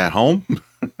luckily at home.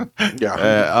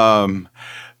 Yeah.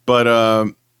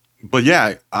 But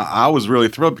yeah, I was really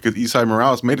thrilled because Esai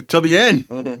Morales made it till the end.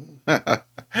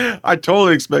 I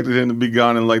totally expected him to be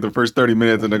gone in like the first 30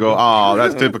 minutes and to go, oh,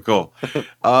 that's typical.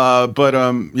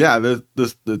 Yeah,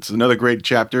 this it's another great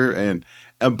chapter.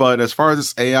 But as far as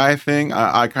this AI thing,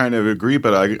 I kind of agree,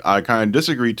 but I kind of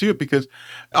disagree too, because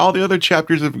all the other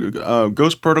chapters of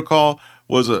Ghost Protocol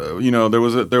was it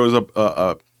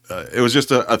was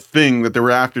just a thing that they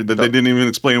were after that they didn't even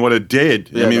explain what it did.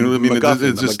 Yeah, it was a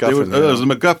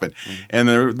MacGuffin, and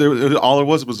there all it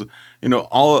was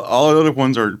all the other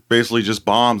ones are basically just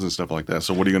bombs and stuff like that.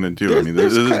 So what are you going to do?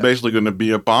 This is basically going to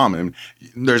be a bomb, and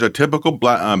there's a typical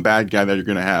bad guy that you're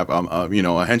going to have,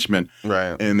 a henchman,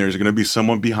 right? And there's going to be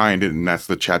someone behind it, and that's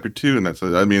the chapter 2, and that's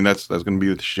going to be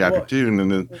the chapter 2,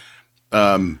 and then.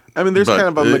 There's kind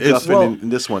of a MacGuffin in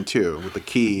this one too, with the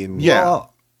key and yeah. Well,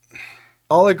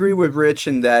 I'll agree with Rich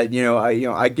in that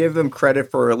I give them credit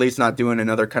for at least not doing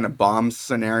another kind of bomb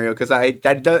scenario, because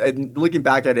looking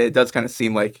back at it, it does kind of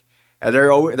seem like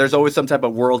there's always some type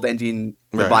of world-ending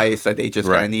device that they just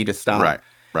kind of need to stop.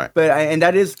 Right. But and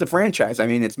that is the franchise. I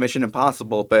mean, it's Mission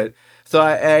Impossible. But so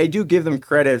I do give them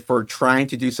credit for trying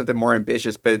to do something more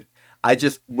ambitious. But I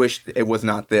just wish it was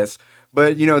not this.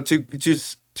 But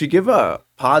to give a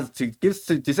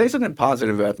to say something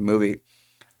positive about the movie,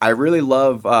 I really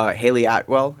love Haley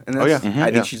Atwell in this. Oh, yeah. Mm-hmm,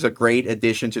 I think she's a great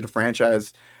addition to the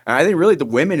franchise. And I think really the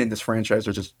women in this franchise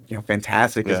are just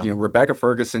fantastic. Yeah. Rebecca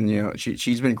Ferguson,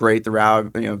 she's been great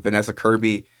throughout. Vanessa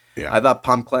Kirby. Yeah. I thought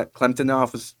Pom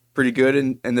Klementinoff was pretty good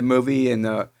in the movie,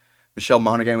 and Michelle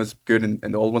Monaghan was good in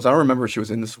the old ones. I don't remember if she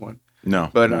was in this one. No.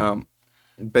 But I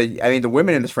mean the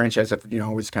women in this franchise have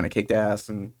always kind of kicked ass,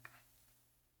 and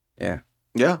yeah.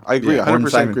 Yeah, I agree. Yeah,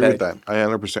 100% agree Pegg. with that. I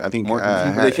 100%. I think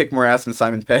They kick more ass than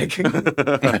Simon Pegg.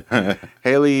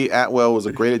 Haley Atwell was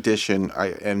a great addition.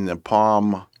 And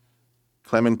Palm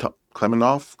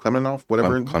Klementinoff,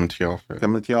 whatever.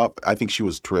 Klementinoff. I think she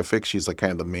was terrific. She's like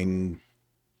kind of the main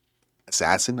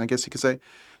assassin, I guess you could say.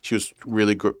 She was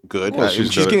really good. Well,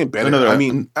 she's getting better.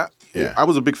 I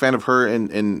was a big fan of her in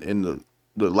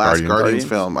the last Guardians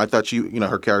film. I thought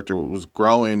her character was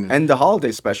growing. And the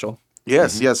holiday special.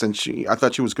 Yes, yes, and I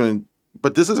thought she was going,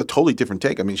 but this is a totally different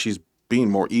take. I mean, she's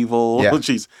being more evil. Yeah.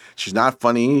 She's not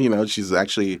funny. She's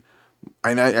actually,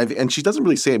 and she doesn't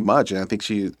really say much. And I think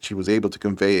she was able to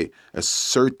convey a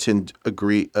certain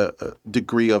degree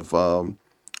of, I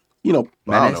don't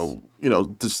know,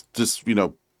 just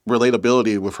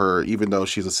relatability with her, even though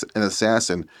she's an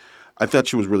assassin. I thought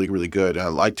she was really, really good. I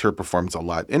liked her performance a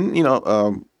lot, and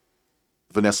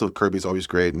Vanessa Kirby's always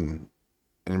great, and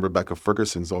Rebecca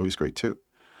Ferguson's always great too.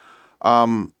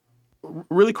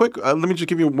 Really quick, let me just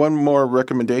give you one more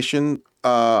recommendation.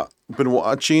 Been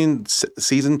watching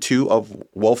season 2 of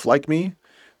Wolf Like Me.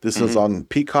 This is on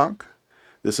Peacock.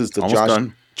 This is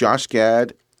the Josh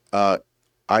Gad,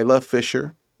 Isla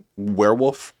Fisher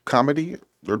werewolf comedy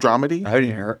or dramedy. I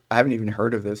haven't even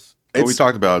heard of this. Well, we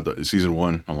talked about season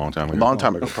 1 a long time ago. A long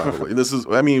time ago, probably.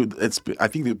 I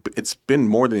think it's been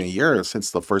more than a year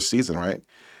since the first season, right?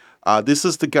 This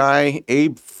is the guy,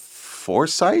 Abe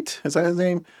Forsyth, is that his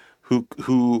name?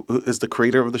 Who is the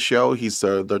creator of the show. He's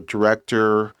the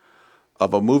director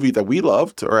of a movie that we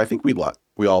loved, or I think we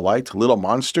all liked, Little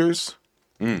Monsters,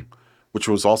 which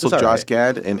was also Josh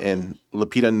Gad and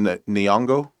Lupita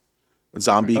Nyong'o,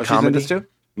 zombie comedy. She's in this too?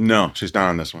 No, she's not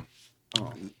on this one.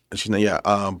 Oh.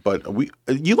 But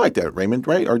you liked that, Raymond,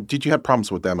 right? Or did you have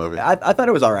problems with that movie? I thought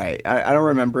it was all right. I don't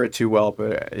remember it too well,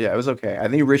 but yeah, it was okay. I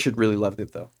think Richard really loved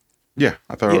it though. Yeah,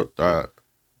 I thought it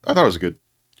was good.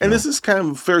 And this is kind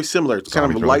of very similar. It's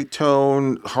kind of a light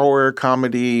tone horror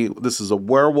comedy. This is a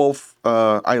werewolf.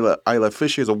 Isla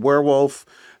Fisher is a werewolf.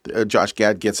 Josh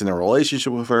Gad gets in a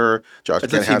relationship with her.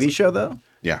 It's a TV show though.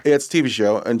 Yeah, it's a TV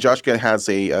show, and Josh Gad has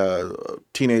a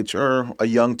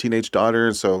young teenage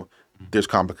daughter. So there's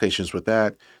complications with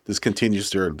that. This continues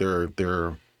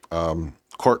their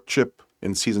courtship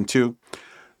in season 2.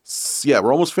 Yeah,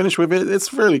 we're almost finished with it. It's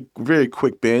very, very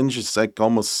quick binge. It's like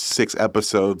almost 6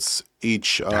 episodes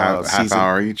each half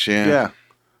hour each. Yeah,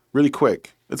 really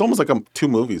quick. It's almost like 2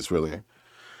 movies, really.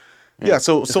 Yeah,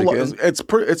 so Is it good?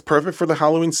 it's perfect for the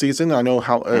Halloween season. I know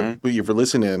how if you're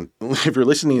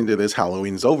listening to this,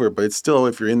 Halloween's over, but it's still,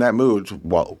 if you're in that mood,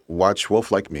 watch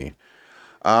Wolf Like Me.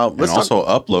 And Let's talk. also,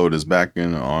 Upload is back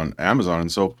in on Amazon,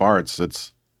 and so far it's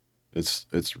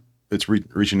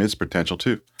reaching its potential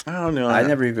too. I don't know. I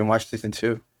never even watched season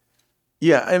 2.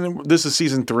 Yeah, and this is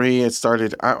season 3. It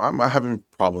started. I'm having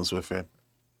problems with it.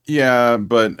 Yeah,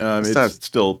 but it's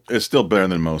still better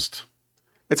than most.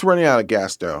 It's running out of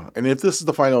gas though, and if this is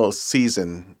the final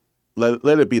season,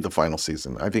 let it be the final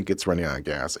season. I think it's running out of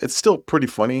gas. It's still pretty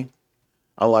funny.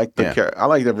 I like I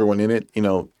like everyone in it,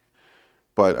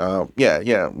 But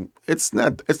it's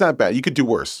not bad. You could do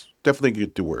worse. Definitely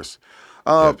could do worse.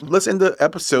 Let's end the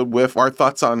episode with our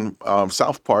thoughts on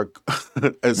South Park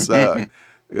as a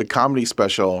comedy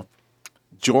special.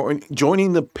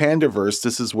 Joining the Panderverse.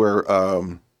 This is where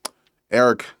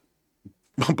Eric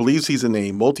believes he's in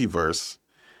a multiverse,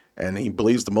 and he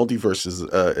believes the multiverse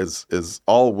is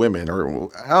all women. Or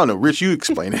I don't know. Rich, you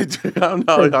explain it. I don't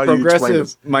know how you explain Progressive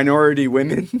this. minority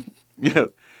women. Yeah.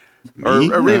 Or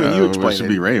Raymond, you explain it. It should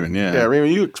be Raymond, yeah. Yeah,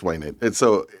 Raymond, you explain it. And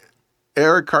so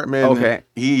Eric Cartman,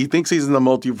 he thinks he's in the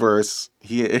multiverse.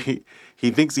 He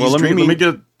thinks he's dreaming.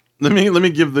 Let me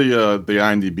give the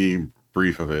IMDb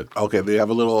brief of it. Okay, they have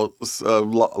a little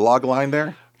log line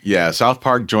there. Yeah, South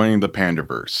Park joining the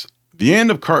Panderverse. The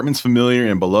end of Cartman's familiar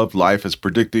and beloved life is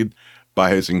predicted by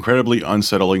his incredibly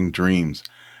unsettling dreams.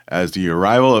 As the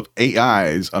arrival of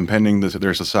AIs impending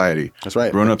their society. That's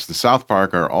right. Grown-ups in South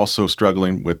Park are also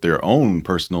struggling with their own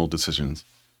personal decisions.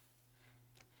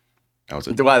 That was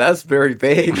it. Wow, that's very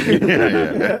vague.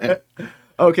 Yeah.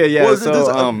 Okay, yeah. Well,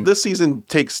 So this season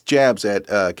takes jabs at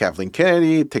Kathleen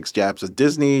Kennedy, takes jabs at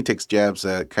Disney, takes jabs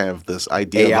at kind of this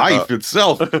idea of Life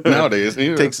itself nowadays.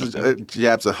 takes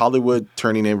jabs at Hollywood,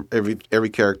 turning every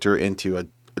character into a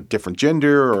different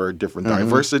gender or a different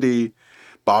diversity.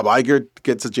 Bob Iger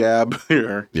gets a jab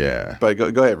here. Yeah. But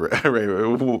go ahead,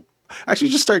 Ray. Actually,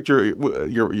 just start your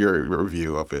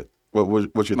review of it.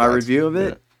 What's your my thoughts? review of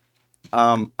it?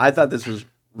 I thought this was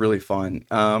really fun.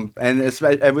 And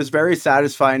it was very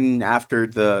satisfying after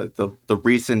the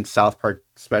recent South Park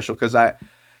special, because I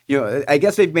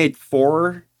guess they've made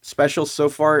 4 specials so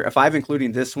far, 5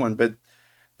 including this one, but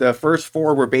the first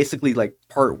 4 were basically like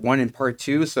part 1 and part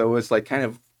 2, so it was like kind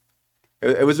of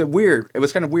it was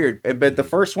kind of weird. But the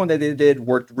first one that they did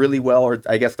worked really well, or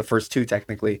I guess the first 2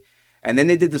 technically. And then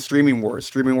they did the Streaming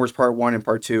Wars part 1 and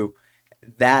part 2.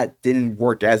 That didn't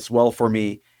work as well for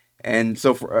me. And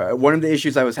so for, one of the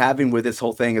issues I was having with this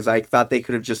whole thing is I thought they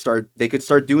could start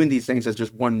doing these things as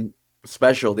just one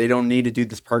special. They don't need to do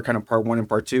this part 1 and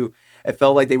part 2. It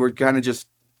felt like they were kind of just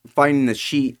finding a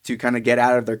sheet to kind of get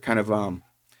out of their kind of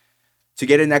to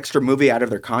get an extra movie out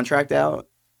of their contract out,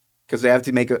 because they have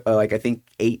to make I think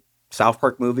 8 South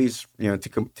Park movies,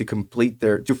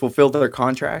 to fulfill their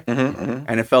contract.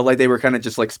 And it felt like they were kind of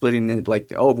just like splitting it,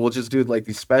 like, oh, we'll just do like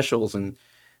these specials. And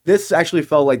this actually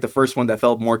felt like the first one that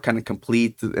felt more kind of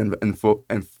complete and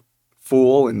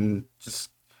full and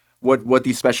just what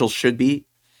these specials should be.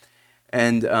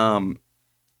 And it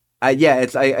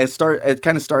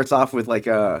kind of starts off with like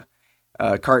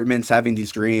Cartman's having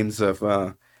these dreams of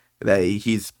that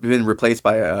he's been replaced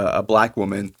by a black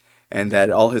woman, and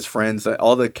that all his friends,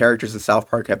 all the characters in South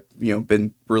Park have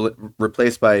been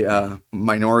replaced by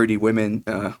minority women,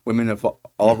 women of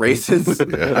all races.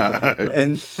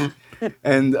 It's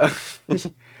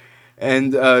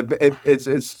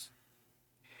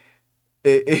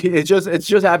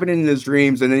just happening in his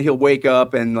dreams, and then he'll wake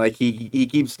up and like he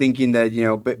keeps thinking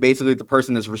that basically the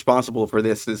person that's responsible for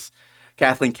this is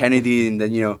Kathleen Kennedy, and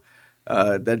then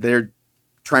that they're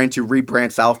trying to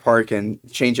rebrand South Park and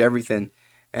change everything,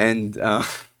 and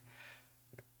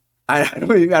I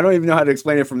don't even know how to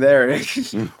explain it from there.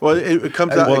 Well, it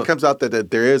comes out. It comes out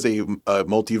that there is a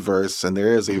multiverse, and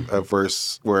there is a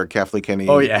verse where Kathleen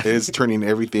Kennedy is turning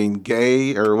everything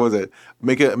gay, or was it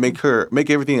make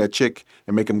everything a chick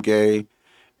and make them gay,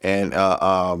 and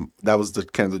that was the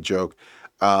kind of the joke.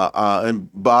 And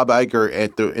Bob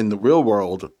Iger in the real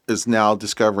world is now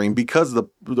discovering, because of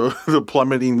the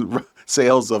plummeting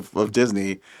sales of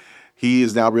Disney, he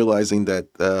is now realizing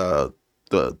that the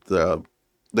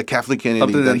Kathleen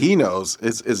Kennedy that he knows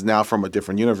is now from a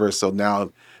different universe. So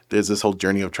now there's this whole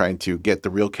journey of trying to get the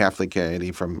real Kathleen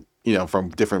Kennedy from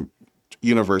different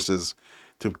universes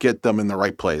to get them in the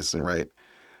right place. And right,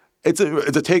 it's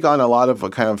a take on a lot of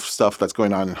kind of stuff that's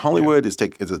going on in Hollywood. It's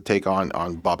a take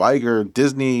on Bob Iger,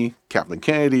 Disney, Kathleen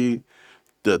Kennedy,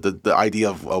 the idea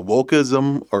of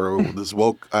wokeism, or this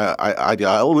woke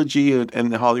ideology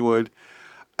in Hollywood,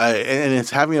 and it's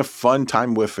having a fun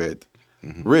time with it.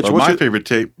 Rich, But what's your,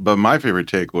 my favorite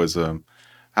take was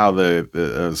how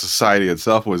the society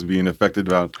itself was being affected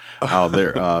about how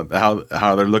they're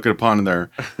how they're looking upon their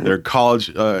college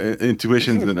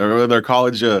intuitions or their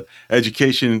college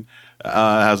education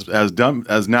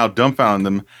has now dumbfounded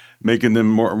them, making them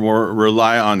more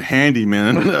rely on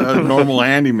handyman, normal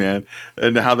handyman,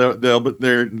 and how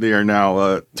they are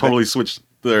now totally switched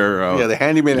their the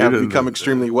handymen have become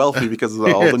extremely wealthy because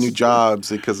of all the new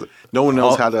jobs, because no one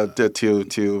knows how to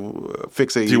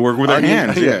fix a to work with their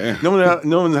hands. No one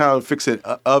knows how to fix an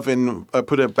oven,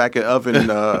 put it back in oven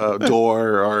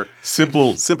door, or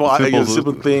simple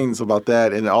things about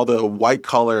that, and all the white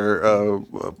collar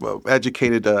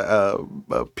educated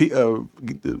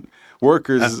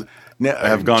workers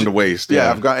have gone to waste.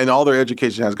 And all their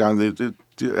education has gone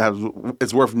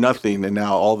it's worth nothing, and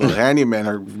now all the handymen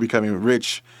are becoming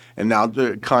rich, and now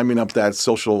they're climbing up that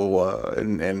social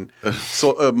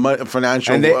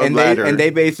financial ladder. And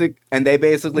they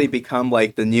basically become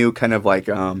like the new kind of like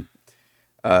Jeff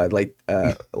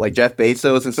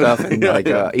Bezos and stuff, and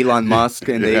Elon Musk,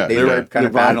 and they were kind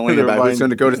of battling about who's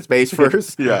going to go to space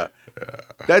first.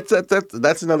 That's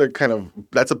another kind of,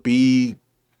 that's a B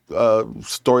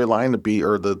storyline,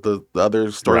 the other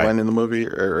storyline in the movie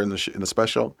or in the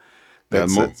special.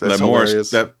 That's hilarious.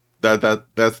 That's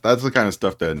the kind of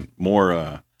stuff that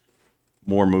more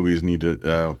movies need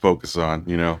to focus on.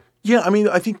 Yeah, I mean,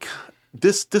 I think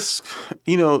this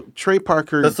Trey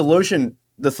Parker.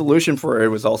 The solution for it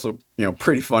was also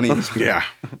pretty funny. Yeah,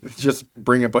 just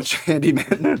bring a bunch of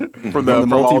handymen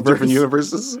from all different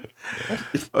universes.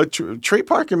 Trey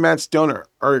Parker and Matt Stone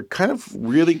are kind of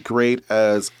really great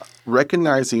as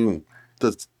recognizing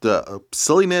the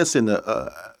silliness and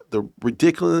the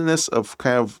ridiculousness of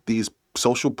kind of these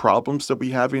social problems that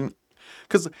we're having.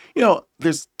 Because,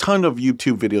 there's a ton of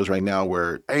YouTube videos right now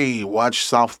where, hey, watch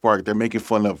South Park. They're making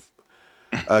fun of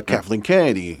Kathleen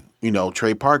Kennedy.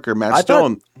 Trey Parker, Matt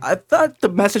Stone. I thought the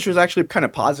message was actually kind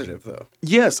of positive, though.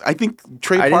 Yes, I think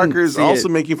Trey Parker is also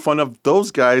making fun of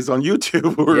those guys on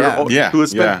YouTube who have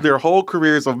spent their whole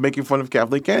careers of making fun of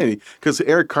Kathleen Kennedy. Because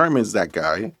Eric Cartman is that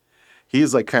guy.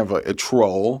 He's like kind of a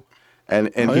troll, and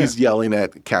he's yelling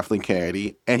at Kathleen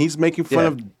Kennedy, and he's making fun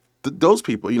of those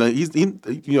people.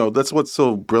 That's what's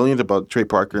so brilliant about Trey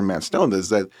Parker and Matt Stone is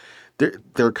that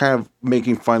they're kind of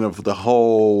making fun of the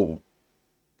whole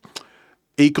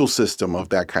ecosystem of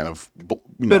that kind of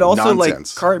but also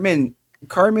nonsense. Like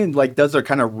Cartman like does a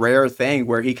kind of rare thing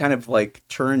where he kind of like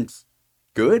turns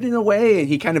good in a way, and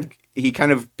he kind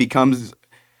of becomes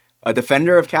a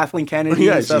defender of Kathleen Kennedy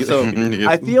and stuff. So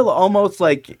I feel almost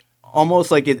like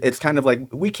it's kind of like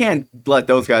we can't let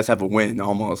those guys have a win.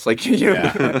 Almost like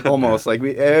almost like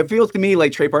it feels to me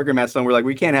like Trey Parker and Matt Stone were like,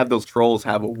 we can't have those trolls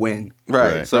have a win.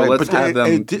 Right. So let's have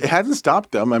them. It hasn't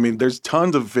stopped them. I mean, there's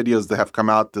tons of videos that have come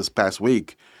out this past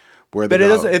week where but it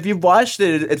doesn't. If you've watched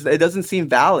it, it doesn't seem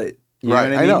valid. You know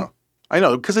what I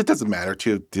know, because it doesn't matter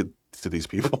to these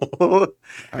people.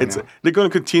 They're going to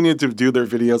continue to do their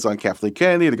videos on Kathleen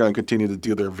Kennedy. They're going to continue to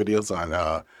do their videos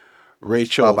on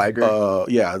Rachel. Bob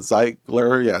Iger.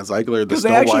 Ziegler. Yeah, Ziegler. Because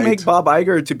they actually make Bob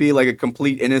Iger to be like a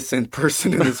complete innocent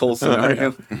person in this whole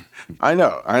scenario. I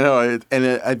know.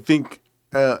 I think,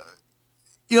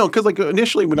 because like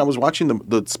initially when I was watching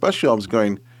the special, I was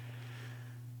going,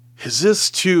 is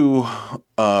this too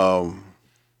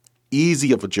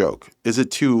easy of a joke? Is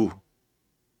it too...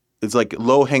 It's like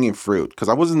low-hanging fruit, because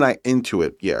I wasn't that into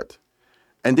it yet.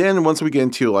 And then once we get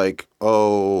into like,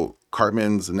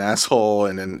 Cartman's an asshole,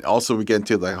 and then also we get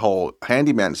into the whole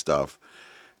handyman stuff,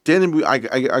 then I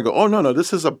go, oh, no,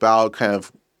 this is about kind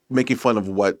of making fun of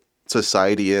what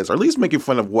society is, or at least making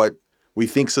fun of what we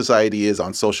think society is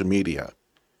on social media.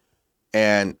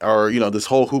 Or this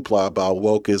whole hoopla about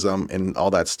wokeism and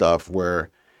all that stuff where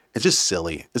it's just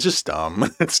silly. It's just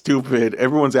dumb. It's stupid.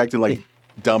 Everyone's acting like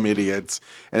dumb idiots.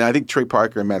 And I think Trey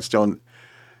Parker and Matt Stone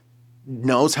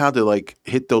knows how to like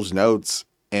hit those notes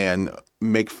and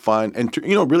make fun and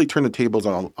really turn the tables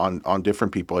on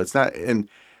different people. It's not and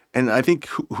I think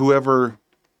whoever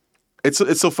it's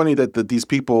so funny that these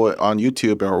people on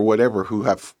YouTube or whatever who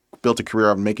have built a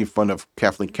career on making fun of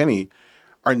Kathleen Kennedy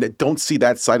don't see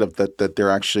that side of that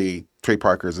they're actually Trey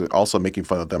Parker's also making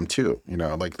fun of them too.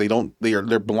 Like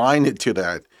they're blinded to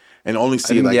that and only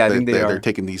see they're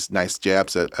taking these nice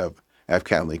jabs at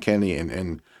Kathleen Kennedy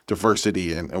and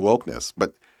diversity and wokeness.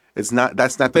 But that's not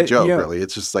the joke, really.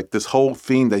 It's just like this whole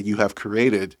theme that you have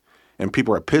created and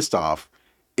people are pissed off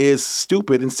is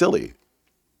stupid and silly.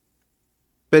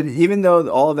 But even though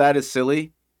all of that is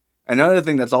silly, Another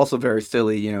thing that's also very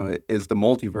silly, is the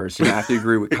multiverse. I have to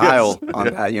agree with Kyle on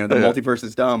that. The multiverse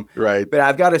is dumb. Right. But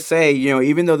I've got to say,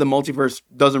 even though the multiverse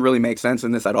doesn't really make sense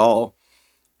in this at all,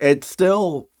 it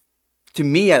still, to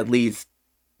me at least,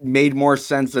 made more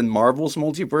sense than Marvel's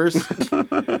multiverse.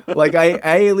 Like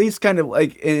I at least kind of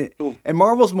like in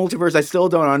Marvel's multiverse, I still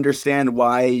don't understand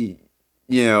why,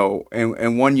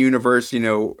 in one universe,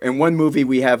 in one movie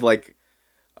we have like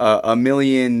a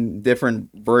million different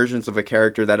versions of a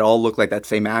character that all look like that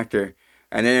same actor,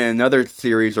 and then in another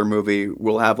series or movie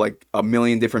we'll have like a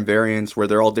million different variants where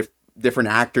they're all different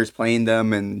actors playing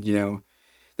them, and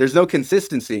there's no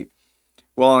consistency.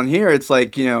 Well, in here it's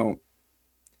like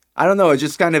I don't know. It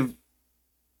just kind of.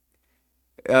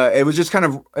 It was just kind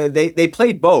of they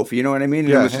played both. You know what I mean?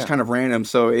 Yeah, it was just kind of random.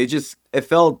 So it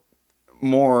felt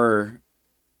more.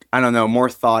 I don't know, more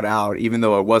thought out, even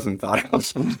though it wasn't thought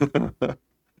out.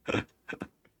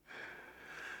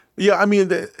 Yeah, I mean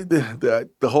the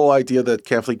whole idea that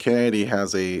Kathleen Kennedy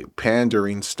has a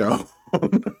pandering stone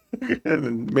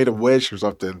and made a wish or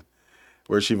something,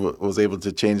 where she was able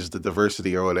to change the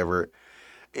diversity or whatever.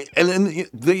 And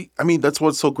then I mean, that's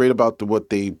what's so great about what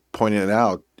they pointed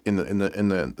out in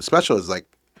the special is like,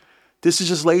 this is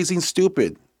just lazy and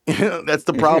stupid. That's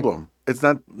the problem. It's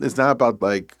not about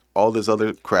like all this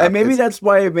other crap. And maybe that's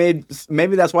why it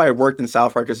worked in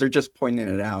South Park, because they're just pointing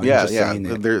it out. Yeah, and just saying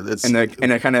it it's in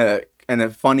a kind of in a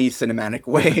funny cinematic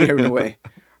way, in a way.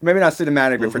 Maybe not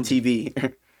cinematic, but for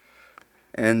TV.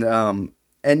 And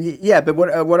yeah, but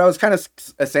what I was kind of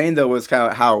saying though was kind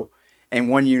of how in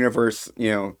one universe,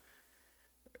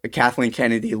 Kathleen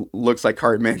Kennedy looks like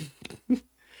Cartman.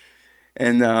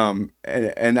 And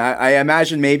I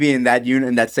imagine maybe in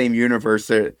that same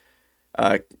universe,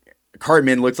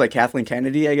 Cartman looks like Kathleen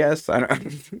Kennedy, I guess. I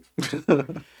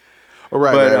don't.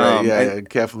 Right. Yeah.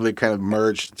 Kathleen kind of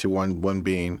merged to one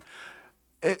being.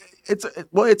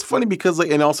 It's funny because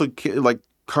and also like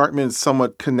Cartman is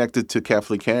somewhat connected to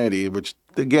Kathleen Kennedy, which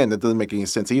again that doesn't make any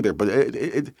sense either. But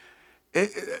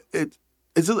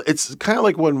it's kind of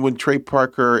like when Trey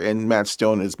Parker and Matt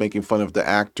Stone is making fun of the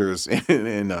actors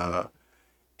in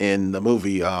the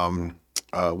movie.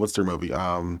 What's their movie?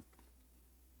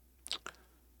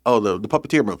 The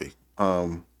Puppeteer movie.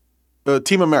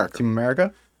 Team America. Team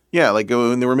America? Yeah, like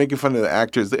when they were making fun of the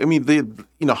actors. I mean,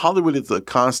 Hollywood is a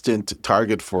constant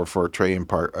target for Trey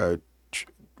Parker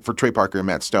and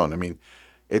Matt Stone. I mean,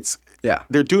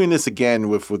 they're doing this again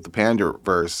with the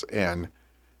Panderverse, and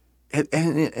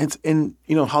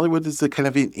Hollywood is a kind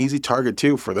of an easy target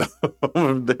too for them.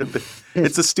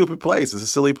 It's a stupid place. It's a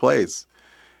silly place,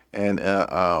 and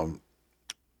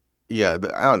yeah,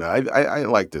 I don't know. I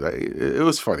liked it. It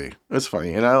was funny. It was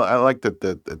funny, and I liked that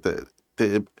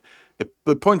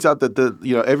it points out that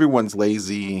everyone's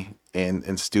lazy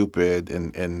and stupid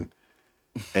and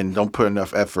don't put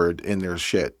enough effort in their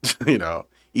shit.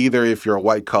 Either if you're a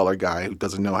white collar guy who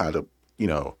doesn't know how to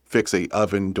fix a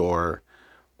oven door,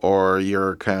 or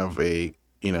you're kind of a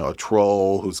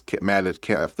troll who's mad at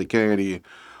Kathleen Kennedy,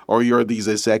 or you're these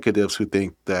executives who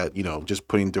think that just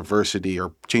putting diversity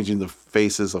or changing the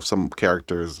faces of some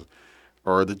characters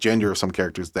or the gender of some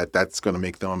characters that's going to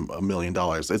make them $1 million.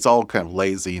 It's all kind of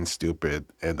lazy and stupid,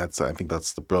 and I think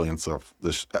that's the brilliance of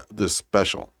this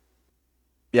special.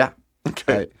 Yeah.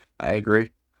 Okay. I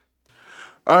agree.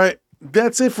 All right.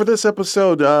 That's it for this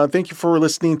episode. Thank you for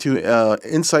listening to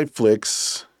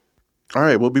Insideflix. All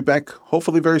right. We'll be back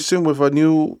hopefully very soon with a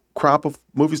new crop of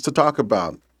movies to talk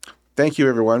about. Thank you,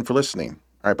 everyone, for listening.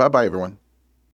 All right. Bye-bye, everyone.